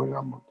 pages into it, and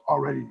I'm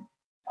already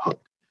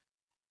hooked.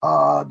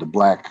 The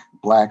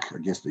Black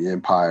Against the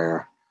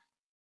Empire: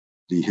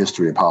 The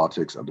History and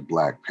Politics of the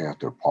Black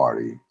Panther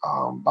Party,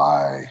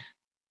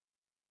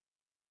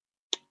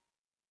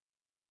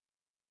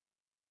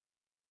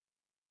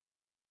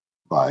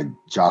 by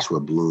Joshua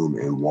Bloom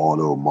and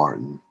Waldo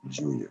Martin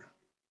Jr.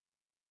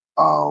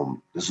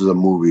 This is a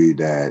movie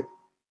that,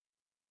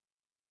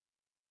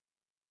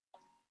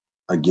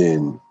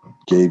 again,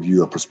 gave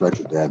you a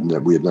perspective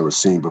that we had never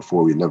seen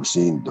before. We had never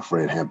seen the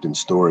Fred Hampton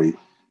story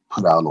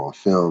put out on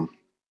film,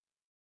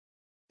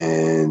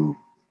 and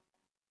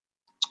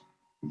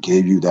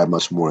gave you that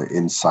much more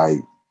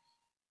insight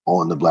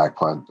on the Black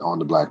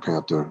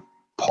Panther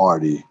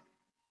Party.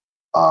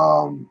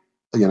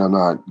 Again, I'm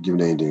not giving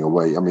anything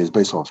away. I mean, it's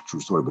based off a true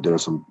story, but there are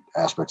some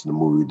aspects in the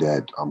movie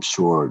that I'm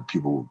sure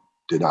people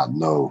did not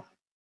know,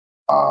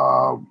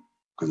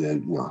 because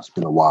it's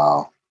been a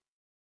while.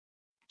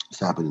 It's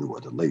happened in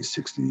the late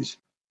 '60s,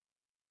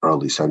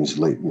 early '70s,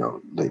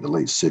 the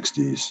late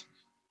 '60s.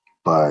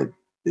 But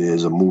it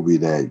is a movie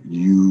that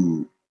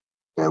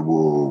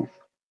will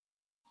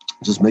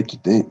just make you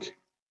think.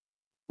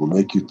 Will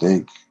make you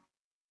think,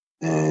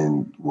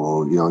 and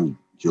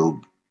you'll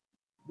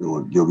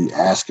be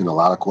asking a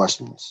lot of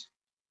questions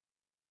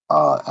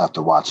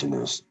after watching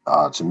this.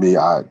 To me,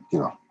 I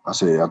think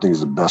it's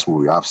the best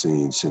movie I've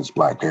seen since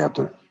Black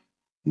Panther,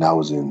 and that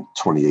was in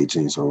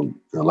 2018. So in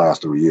the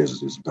last 3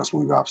 years, it's the best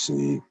movie I've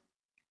seen,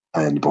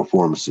 and the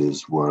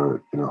performances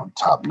were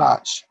top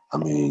notch. I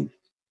mean,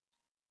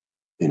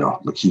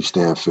 Lakeith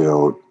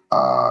Stanfield,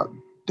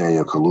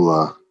 Daniel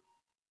Kaluuya,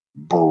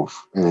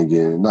 both. And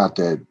again, not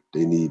that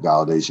they need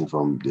validation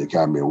from the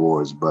Academy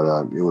Awards, but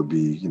it would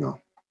be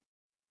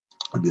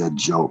it'd be a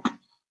joke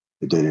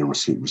if they didn't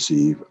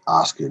receive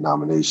Oscar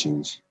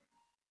nominations.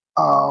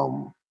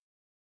 Um,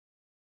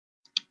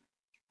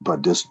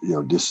 but this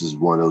is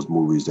one of those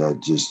movies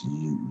that just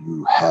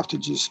you have to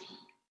just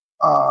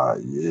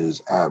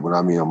when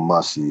I mean a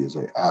must see, is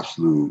an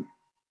absolute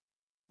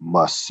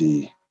must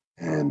see,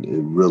 and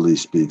it really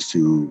speaks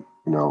to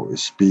it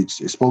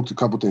spoke to a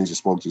couple things. It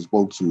spoke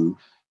to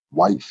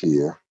white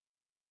fear,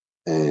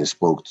 and it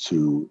spoke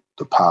to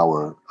the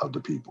power of the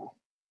people.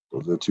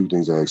 Those are the two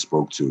things that it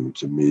spoke to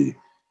me.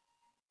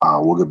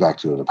 We'll get back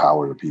to the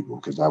power of the people,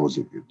 because that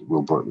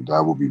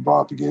will be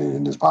brought up again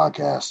in this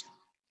podcast.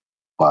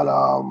 But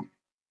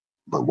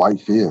white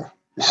fear.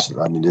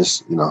 I mean,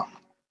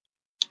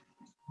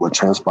 what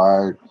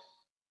transpired,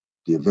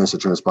 the events that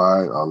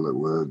transpired,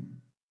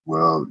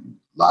 were a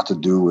lot to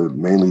do with,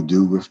 mainly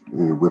do with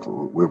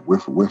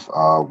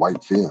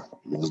white fear.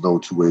 There's no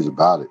two ways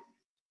about it.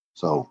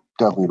 So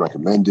definitely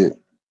recommend it.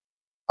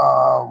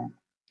 Um,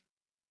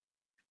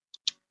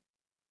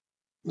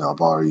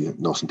 I've already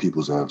know some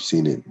people that have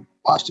seen it,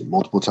 watched it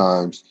multiple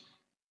times.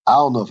 I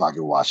don't know if I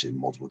can watch it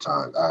multiple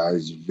times.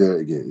 It's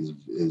very, again,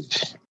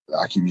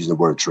 I keep using the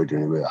word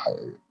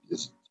triggering.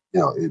 It's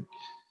it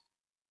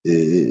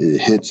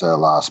it hits at a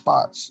lot of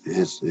spots.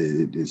 It's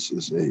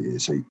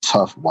a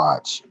tough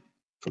watch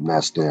from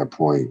that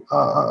standpoint,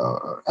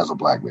 as a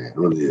black man. It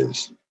really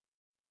is.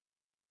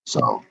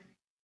 So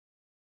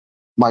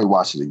might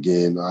watch it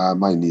again. I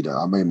may need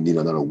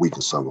another week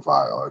or so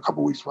or a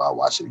couple weeks before I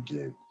watch it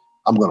again.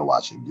 I'm gonna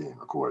watch it again,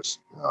 of course.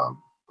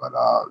 But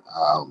I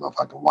don't know if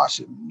I can watch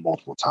it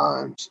multiple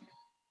times.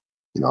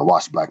 I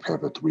watched Black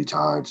Panther 3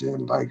 times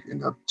in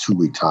a 2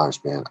 week time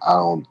span. I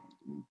don't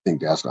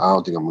think that's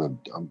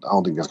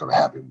gonna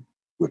happen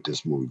with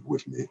this movie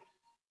with me.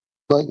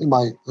 But it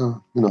might.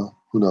 Who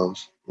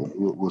knows?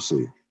 We'll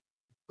see.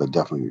 But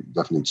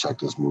definitely check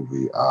this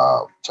movie.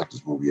 Check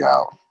this movie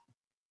out.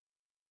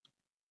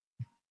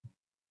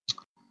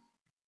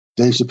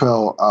 Dave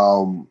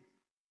Chappelle,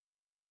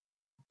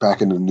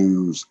 back in the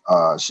news.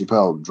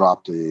 Chappelle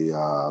dropped it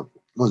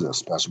wasn't a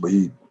special, but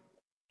he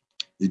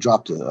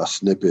dropped a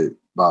snippet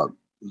about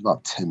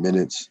 10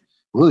 minutes.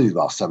 Really,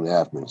 about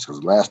 7.5 minutes,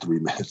 because the last 3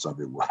 minutes of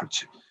it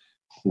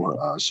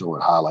were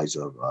showing highlights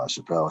of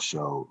Chappelle's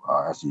show,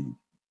 as he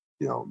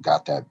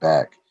got that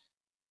back.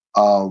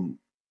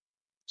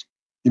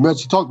 He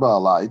talked about a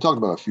lot. He talked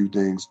about a few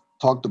things.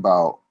 Talked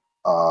about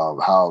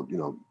how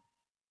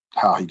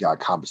he got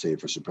compensated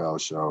for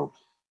Chappelle's show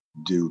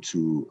due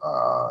to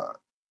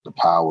the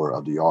power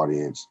of the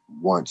audience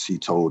once he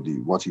told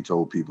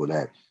people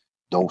that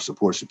don't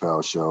support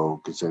Chappelle's show,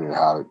 considering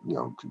how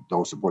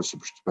don't support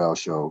Chappelle's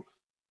show.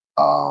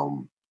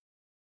 Now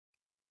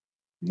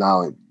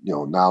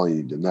not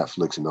only the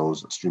Netflix and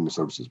those streaming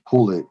services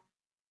pull it,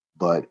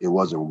 but it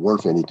wasn't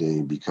worth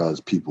anything because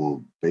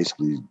people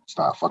basically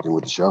stopped fucking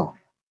with the show.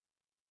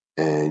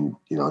 And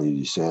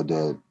he said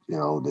that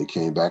they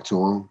came back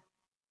to him,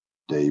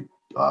 they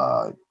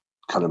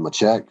cut him a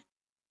check,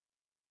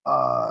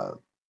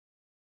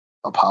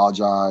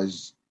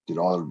 apologized, did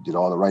all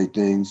the right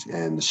things,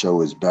 and the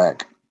show is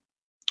back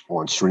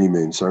on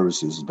streaming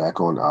services. I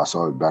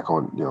saw it back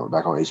on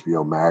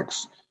HBO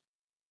Max,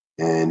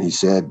 and he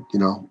said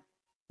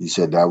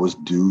that was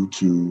due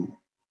to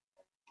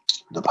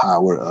the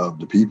power of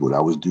the people.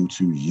 That was due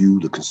to you,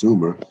 the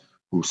consumer,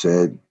 who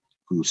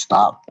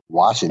stopped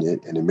watching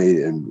it, and it made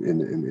it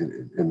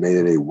and made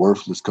it a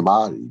worthless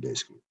commodity,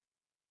 basically.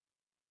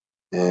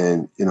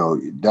 And he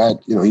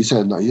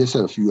said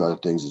a few other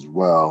things as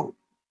well.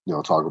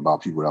 Talking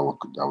about people that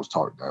was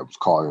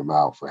calling him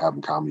out for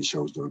having comedy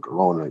shows during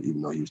Corona,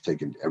 even though he was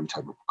taking every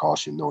type of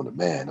precaution, knowing the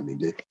man. I mean,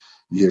 you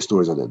hear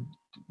stories of that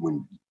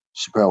when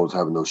Chappelle was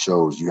having those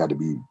shows, you had to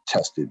be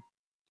tested.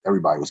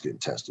 Everybody was getting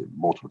tested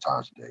multiple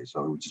times a day.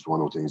 So it was just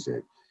one of those things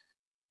that,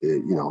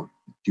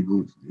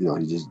 people,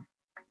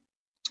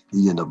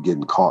 he ended up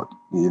getting caught.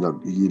 He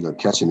ended up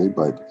catching it,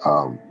 but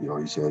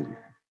he said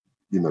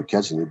he ended up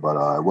catching it, but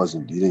it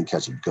wasn't. He didn't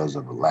catch it because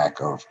of a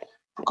lack of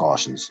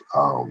precautions.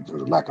 There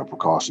was a lack of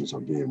precautions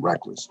of being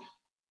reckless.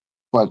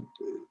 But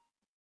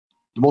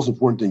the most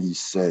important thing he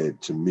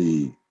said to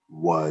me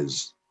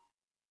was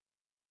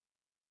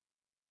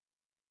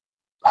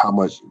how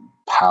much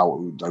power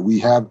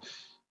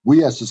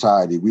we as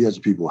society, we as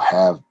people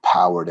have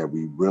power that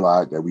we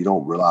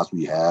don't realize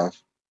we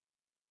have.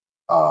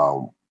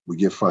 We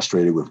get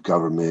frustrated with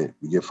government.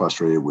 We get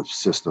frustrated with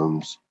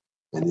systems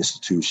and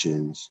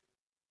institutions,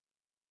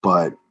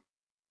 but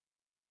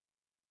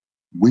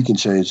we can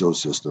change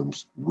those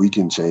systems. We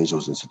can change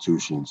those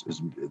institutions.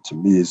 To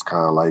me, it's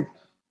kind of like,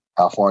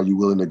 how far are you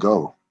willing to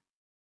go?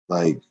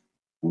 Like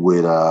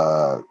with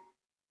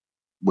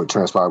what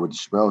transpired with the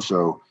Chappelle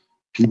show,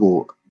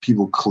 people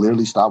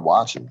clearly stopped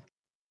watching.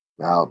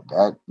 Now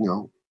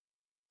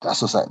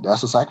that's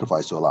a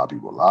sacrifice to a lot of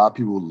people. A lot of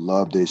people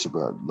love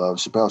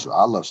Chappelle show.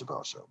 I love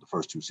Chappelle show. The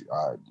first two seasons,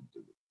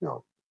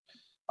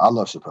 I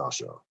love Chappelle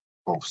show.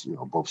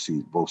 Both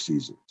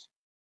seasons.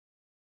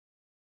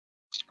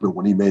 But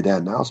when he made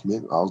that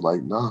announcement, I was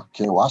like, nah,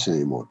 can't watch it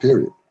anymore.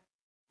 Period.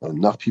 And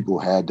enough people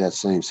had that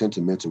same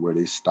sentiment to where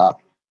they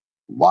stopped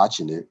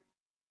watching it,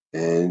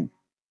 and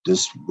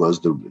these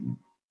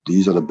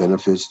are the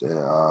benefits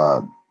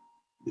that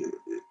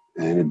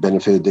and it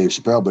benefited Dave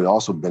Chappelle, but it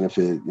also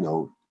benefited,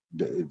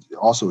 it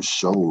also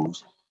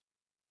shows,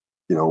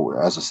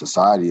 as a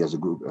society, as a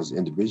group, as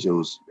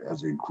individuals,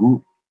 as a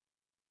group,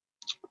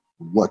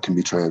 what can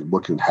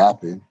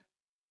happen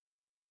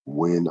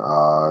when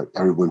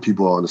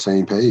people are on the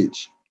same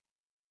page.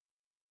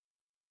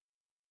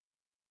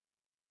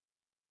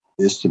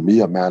 It's, to me,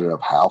 a matter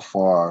of how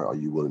far are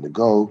you willing to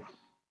go,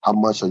 how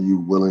much are you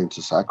willing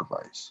to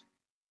sacrifice.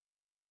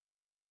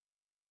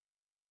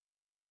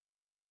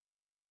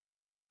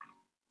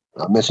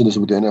 I mentioned this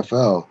with the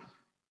NFL.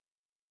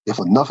 If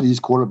enough of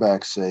these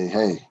quarterbacks say,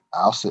 "Hey,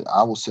 I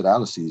will sit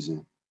out a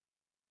season,"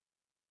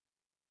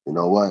 you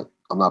know what?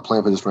 I'm not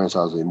playing for this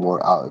franchise anymore.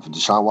 If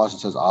Deshaun Watson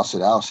says, "I'll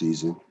sit out a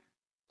season,"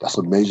 that's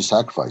a major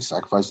sacrifice.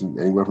 Sacrificing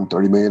anywhere from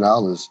 $30 million.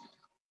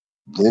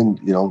 Then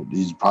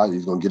he's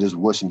going to get his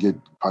wish and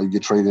probably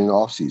get traded in the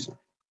offseason.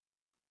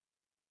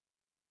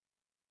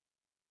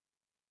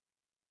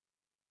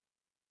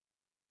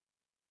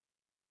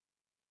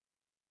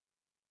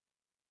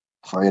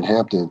 Fred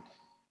Hampton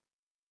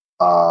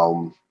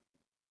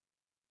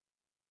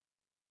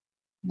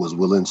was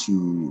willing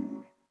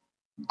to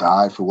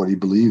die for what he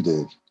believed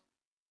in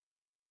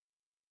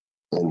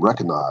and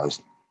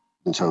recognized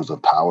in terms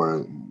of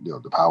power,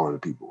 the power of the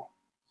people.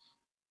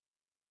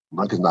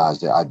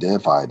 Recognized that,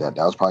 identified that.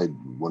 That was probably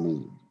one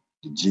of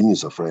the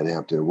genius of Fred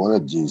Hampton. One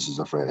of the geniuses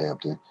of Fred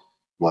Hampton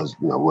was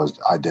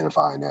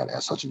identifying that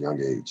at such a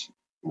young age.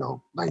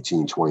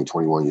 19, 20,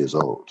 21 years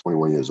old.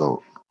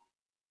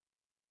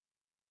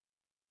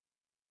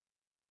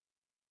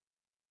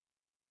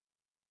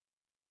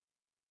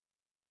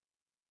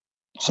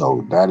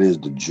 So that is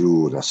the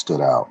jewel that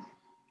stood out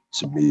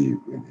to me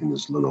in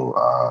this little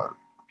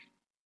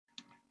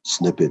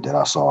snippet that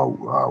I saw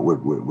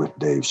with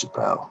Dave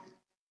Chappelle.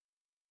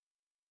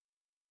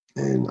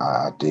 And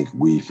I think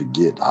we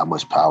forget how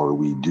much power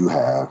we do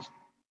have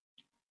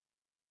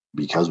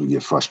because we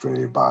get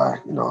frustrated by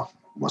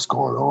what's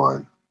going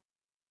on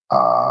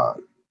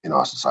in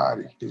our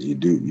society. Because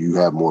you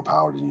have more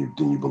power than you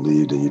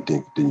believe, than you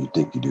think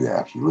you do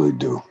have. You really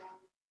do.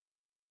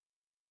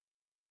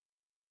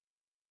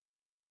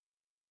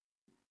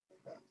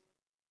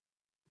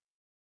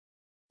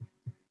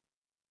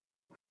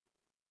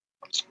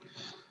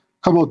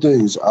 Couple of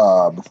things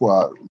before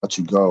I let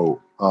you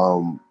go.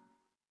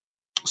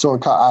 So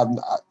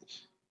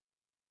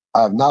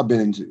I have not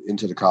been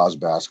into the college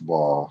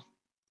basketball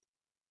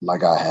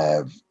like I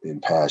have in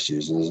past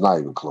years, and it's not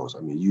even close. I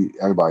mean,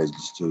 everybody's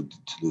listened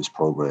to this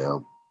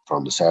program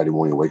from the Saturday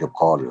morning wake up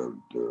call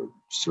to the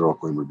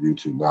Cyril-Quinn review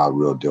to now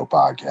Real Deal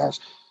podcast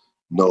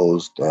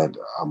knows that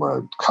I'm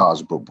a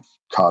college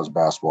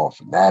basketball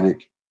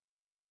fanatic.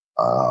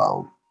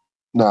 Um,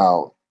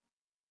 Now,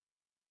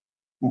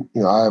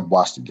 I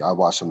watched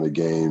some of the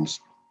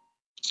games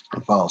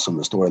and followed some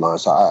of the storylines.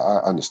 So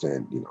I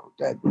understand,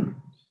 that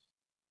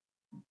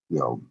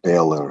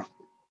Baylor,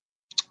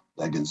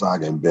 that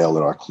Gonzaga and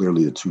Baylor are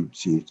clearly the two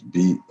teams to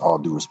beat. All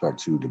due respect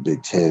to the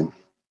Big Ten,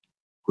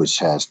 which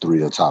has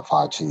three of the top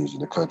five teams in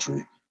the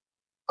country,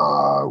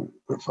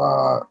 with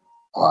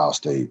Ohio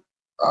State,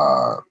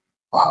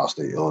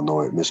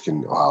 Illinois,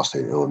 Michigan, Ohio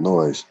State,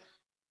 Illinois.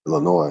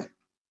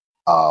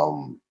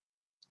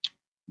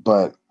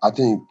 But I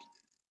think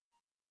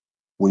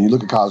when you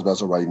look at college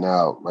basketball right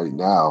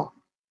now,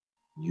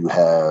 you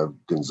have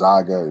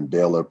Gonzaga and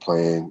Baylor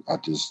playing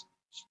at this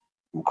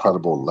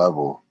incredible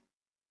level.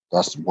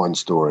 That's one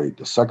story.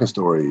 The second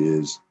story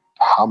is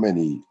how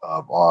many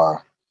of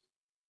our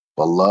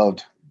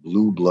beloved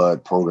blue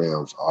blood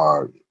programs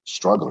are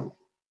struggling.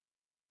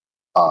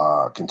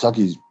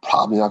 Kentucky's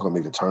probably not going to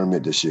make the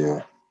tournament this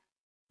year.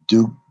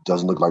 Duke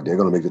doesn't look like they're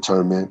going to make the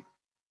tournament.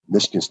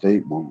 Michigan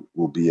State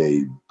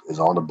is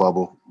on the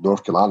bubble.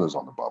 North Carolina is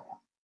on the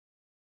bubble.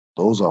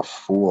 Those are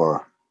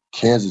four.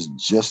 Kansas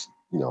just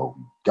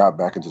got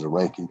back into the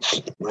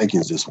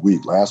rankings this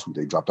week. Last week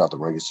they dropped out the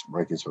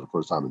rankings for the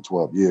first time in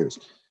 12 years.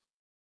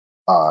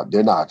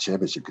 They're not a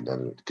championship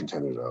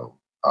contender though.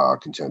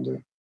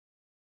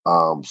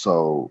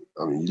 So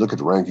I mean, you look at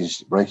the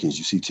rankings,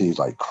 you see teams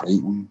like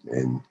Creighton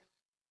and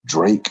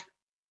Drake,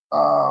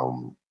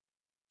 Loyola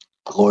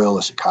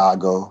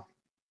Chicago,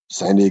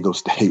 San Diego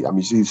State. I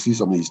mean, you see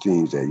some of these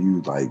teams that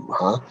you like,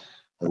 huh?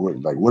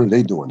 What are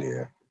they doing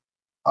here?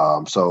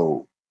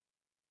 So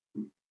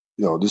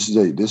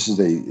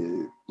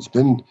it's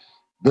been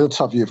a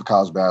tough year for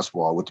college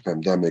basketball with the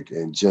pandemic,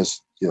 and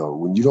just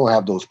when you don't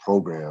have those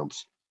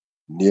programs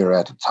near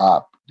at the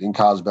top, then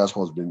college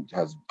basketball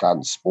has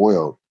gotten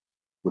spoiled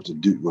with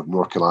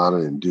North Carolina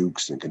and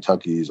Dukes and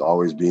Kentucky's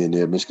always being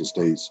there, Michigan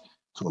State's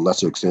to a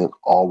lesser extent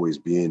always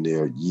being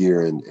there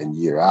year in and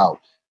year out.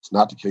 It's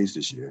not the case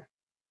this year.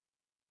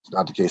 It's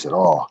not the case at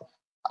all.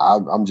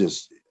 I'm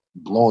just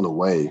blown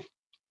away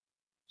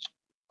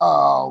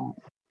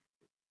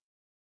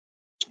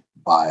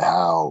by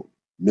how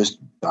I just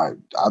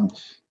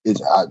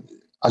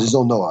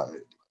don't know.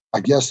 I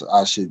guess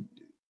I should.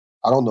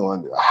 I don't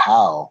know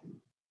how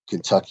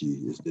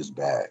Kentucky is this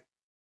bad.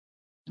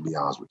 To be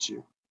honest with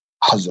you,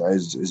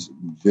 it's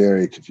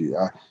very confusing.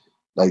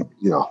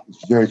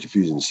 It's very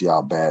confusing to see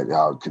how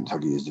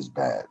Kentucky is this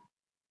bad.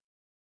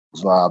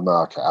 That's why I'm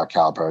not a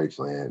Calipari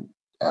fan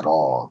at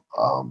all.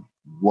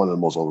 One of the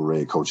most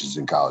overrated coaches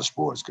in college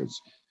sports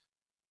because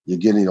you're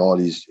getting all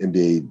these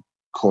NBA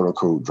quote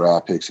unquote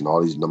draft picks and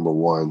all these number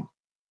one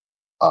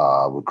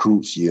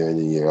recruits year in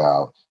and year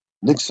out.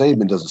 Nick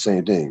Saban does the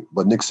same thing,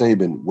 but Nick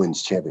Saban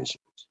wins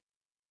championships.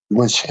 He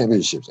wins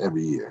championships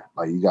every year.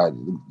 Like you got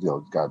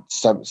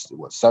seven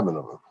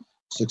of them,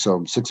 six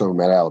of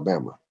them at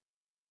Alabama.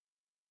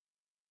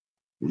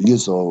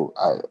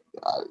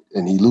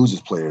 And he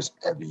loses players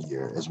every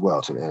year as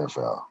well to the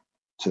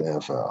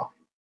NFL.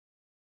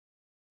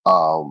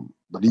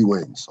 But he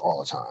wins all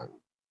the time.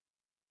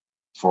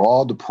 For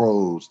all the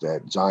pros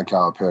that John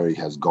Calipari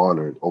has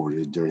garnered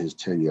during his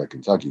tenure at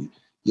Kentucky,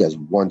 he has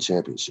one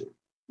championship.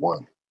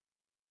 One.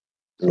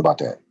 Think about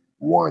that.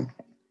 One.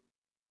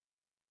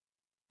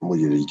 What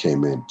year did he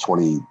came in? I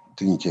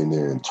think he came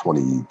there in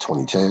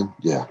 2010.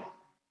 Yeah.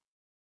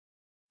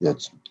 Yeah,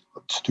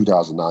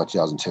 2009,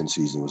 2010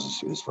 season was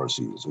his first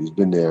season. So he's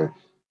been there. I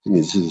think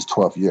this is his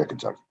 12th year at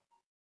Kentucky.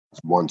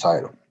 It's one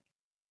title.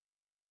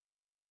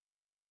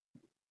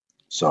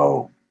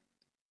 So,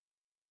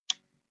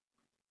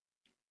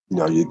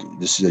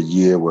 this is a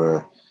year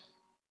where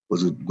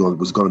was going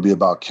to be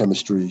about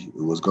chemistry.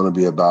 It was going to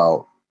be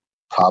about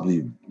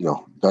probably,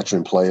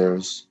 veteran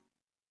players,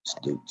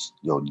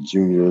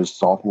 juniors,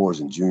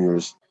 sophomores, and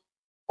juniors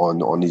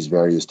on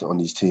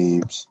these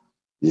teams.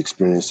 The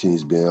experienced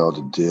teams being able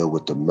to deal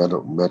with the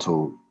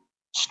mental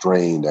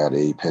strain that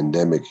a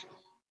pandemic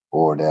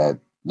or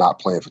that not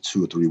playing for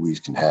 2 or 3 weeks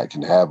can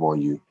have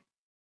on you.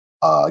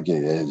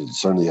 Again, it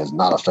certainly has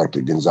not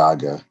affected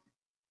Gonzaga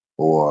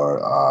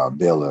or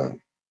Baylor.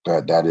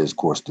 That is, of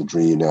course, the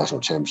dream national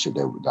championship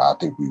that I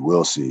think we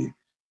will see.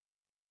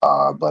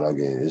 But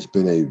again, it's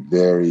been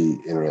very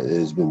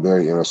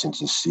interesting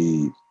to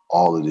see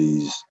all of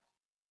these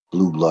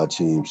blue blood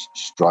teams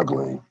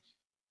struggling.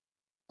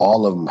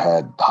 All of them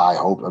had high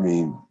hope. I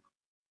mean,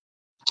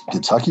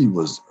 Kentucky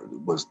was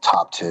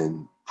top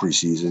 10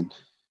 preseason.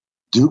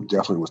 Duke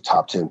definitely was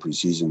top 10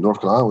 preseason.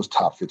 North Carolina was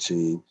top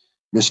 15.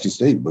 Michigan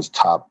State was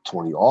top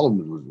 20. All of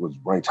them was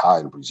ranked high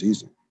in the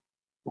preseason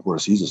before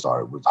the season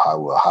started. Was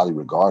highly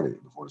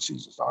regarded before the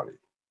season started.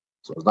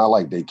 So it's not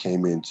like they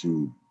came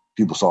into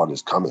people saw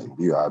this coming.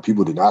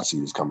 People did not see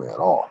this coming at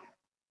all.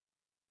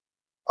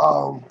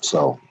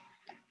 So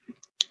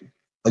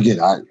again,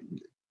 I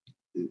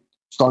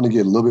starting to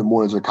get a little bit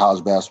more into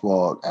college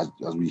basketball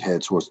as we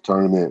head towards the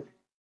tournament.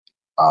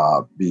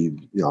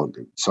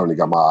 Certainly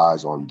got my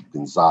eyes on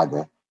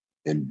Gonzaga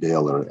and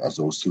Baylor as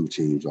those two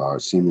teams are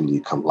seemingly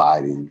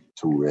colliding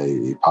to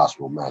a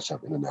possible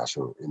matchup in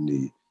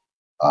the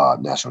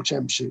national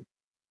championship.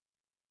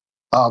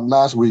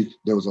 Last week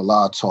there was a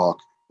lot of talk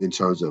in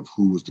terms of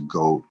who was the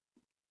GOAT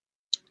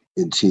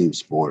in team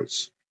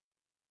sports,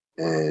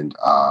 and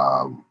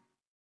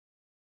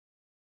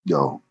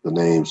the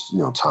names,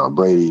 Tom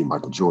Brady,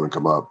 Michael Jordan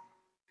come up,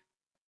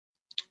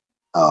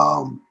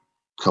 come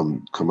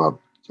up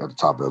at the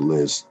top of the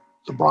list.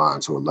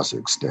 LeBron to a lesser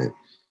extent.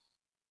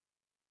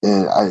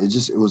 And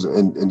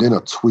and then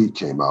a tweet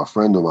came out. A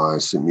friend of mine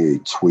sent me a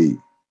tweet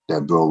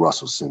that Bill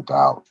Russell sent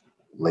out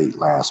late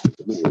last week.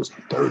 I think it was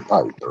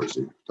probably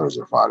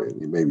Thursday or Friday,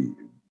 maybe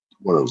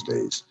one of those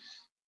days.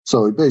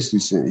 So he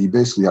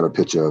basically had a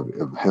picture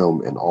of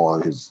him and all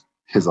his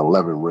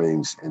 11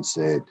 rings and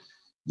said,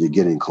 "You're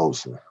getting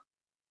closer."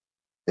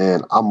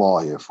 And I'm all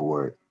here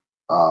for it.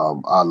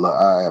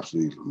 I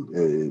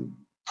absolutely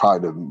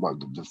probably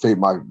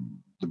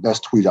the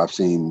best tweet I've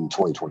seen in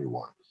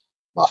 2021.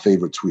 My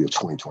favorite tweet of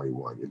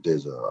 2021. If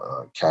there's if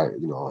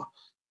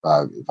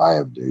I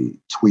have the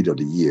tweet of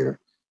the year,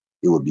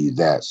 it would be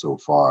that so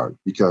far,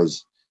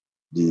 because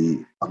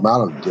the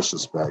amount of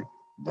disrespect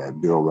that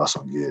Bill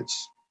Russell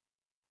gets,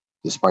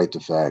 despite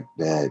the fact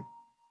that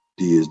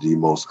he is the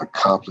most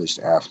accomplished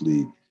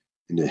athlete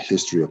in the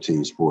history of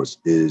team sports,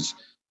 it's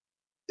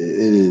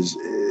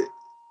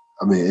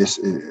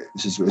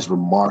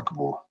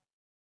remarkable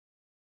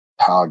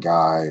how a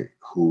guy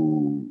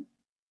who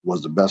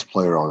was the best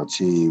player on a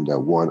team that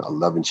won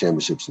 11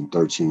 championships in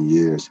 13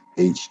 years,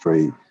 8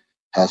 straight,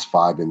 has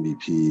 5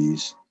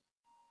 MVPs,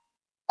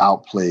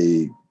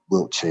 outplayed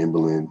Wilt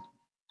Chamberlain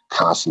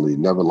constantly,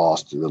 never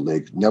lost to the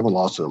Lakers.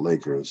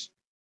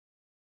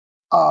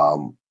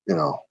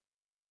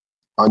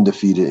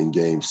 Undefeated in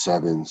game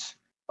 7s,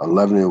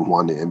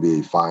 11-1 the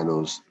NBA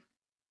Finals.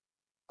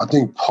 I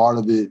think part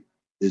of it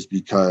is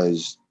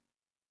because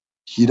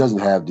he doesn't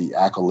have the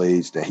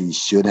accolades that he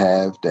should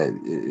have. That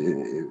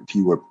if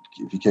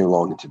he came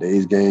along in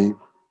today's game,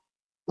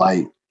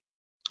 and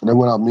then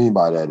what I mean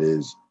by that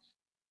is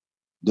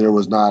there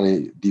was not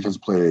a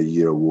Defensive Player of the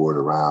Year award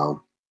around.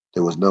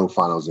 There was no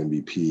Finals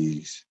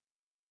MVPs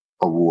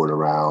award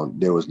around.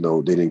 They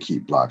didn't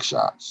keep block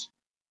shots.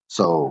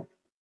 So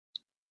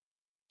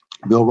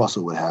Bill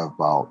Russell would have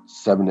about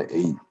 7 to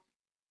 8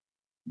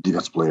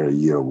 Defensive Player of the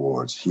Year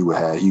awards. He would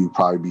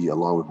probably be,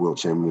 along with Wilt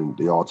Chamberlain,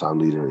 the all-time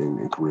leader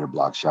in career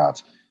block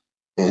shots.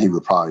 And he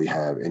would probably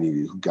have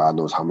God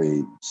knows how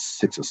many,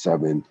 6 or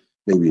 7,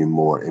 maybe even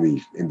more,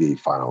 NBA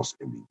Finals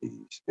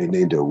MVPs. They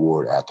named the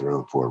award after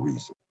him for a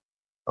reason.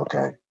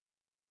 Okay,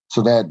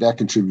 so that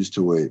contributes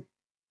to it.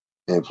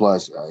 And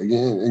plus,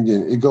 again,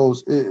 it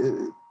goes.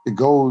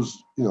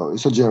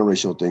 It's a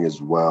generational thing as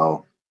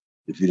well.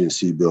 If you didn't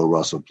see Bill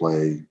Russell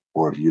play,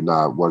 or if you're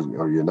not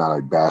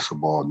a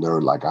basketball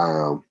nerd like I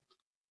am,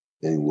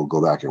 and we'll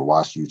go back and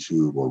watch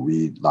YouTube or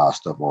read a lot of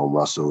stuff on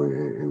Russell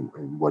and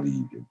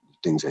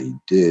things that he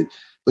did.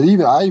 But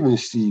I even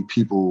see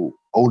people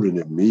older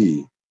than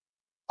me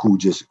who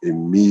just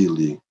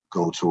immediately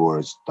go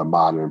towards the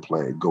modern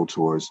play, go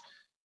towards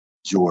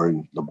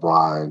Jordan,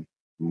 LeBron,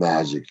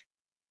 Magic,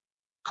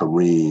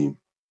 Kareem,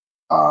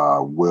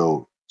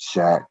 Wilt,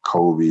 Shaq,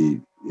 Kobe,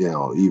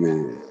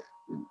 even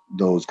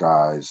those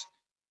guys,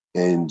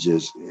 and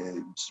just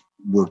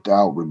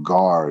without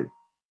regard,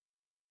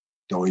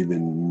 don't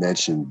even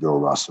mention Bill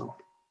Russell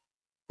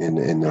in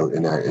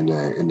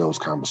those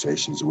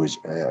conversations. Which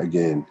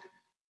if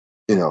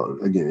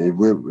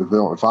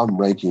I'm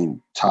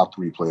ranking top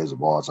 3 players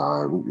of all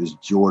time, it's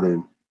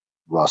Jordan,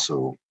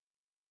 Russell,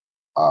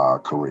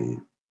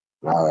 Kareem.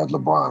 And I had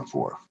LeBron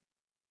 4th.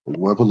 If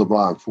you want to put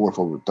LeBron 4th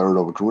third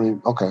over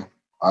Kareem, okay,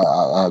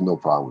 I have no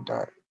problem with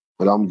that.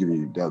 But I'm giving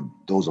you that;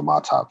 those are my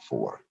top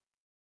 4.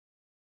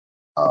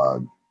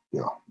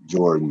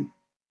 Jordan,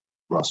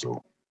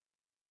 Russell,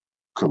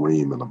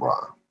 Kareem, and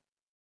LeBron.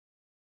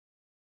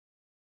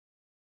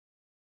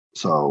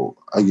 So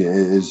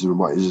again,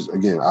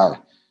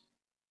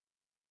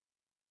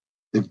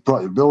 if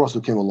Bill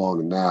Russell came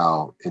along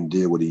now and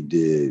did what he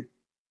did,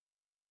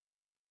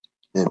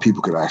 and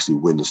people could actually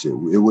witness it,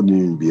 it wouldn't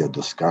even be a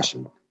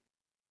discussion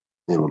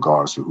in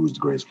regards to who's the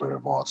greatest player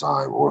of all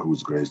time or who's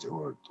the greatest,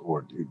 or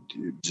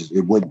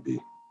it wouldn't be.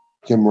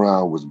 Kim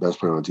Brown was the best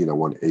player on the team that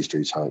won 8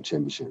 straight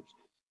championships.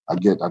 I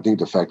think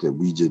the fact that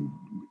we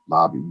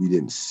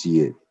didn't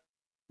see it,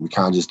 we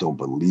kind of just don't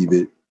believe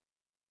it.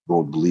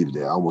 Don't believe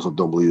that. I almost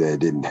don't believe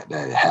that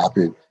it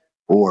happened.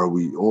 Or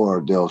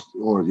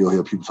you'll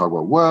hear people talk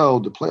about, well,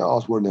 the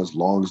playoffs weren't as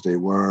long as they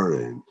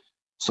were, and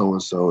so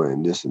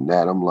and this and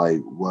that. I'm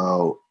like,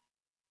 well,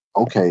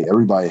 okay,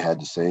 everybody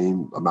had the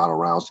same amount of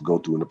rounds to go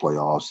through in the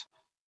playoffs.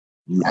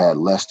 You had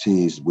less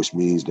teams, which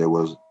means there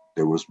was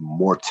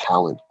more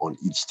talent on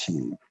each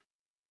team.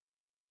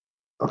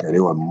 Okay,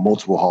 there were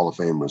multiple Hall of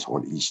Famers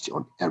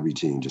on every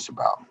team, just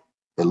about.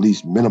 At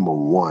least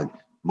minimum 1. A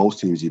lot of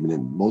teams even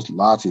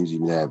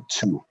have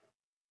 2.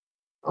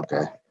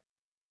 Okay,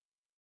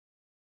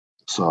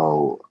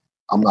 so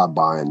I'm not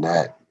buying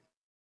that.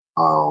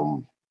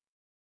 Um,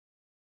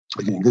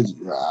 Again, 'cause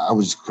I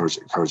would just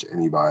encourage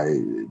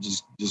anybody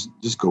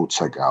just go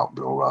check out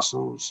Bill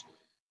Russell's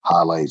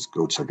highlights.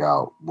 Go check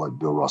out what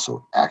Bill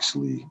Russell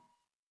actually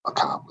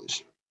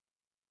accomplished.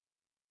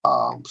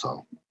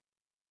 So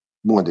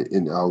wanted to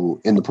end, I will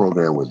end the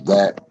program with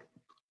that.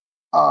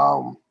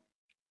 Um,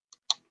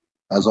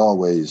 as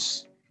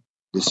always,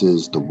 this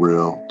is the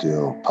Real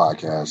Deal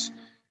Podcast.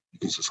 You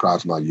can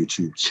subscribe to my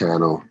YouTube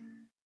channel.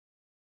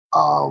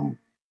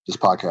 This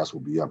podcast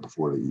will be up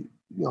before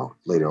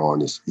later on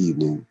this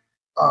evening,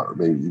 or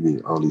maybe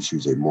even early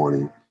Tuesday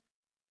morning.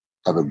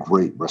 Have a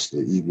great rest of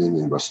the evening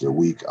and rest of the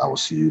week. I will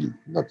see you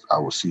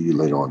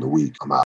later on in the week. I'm out.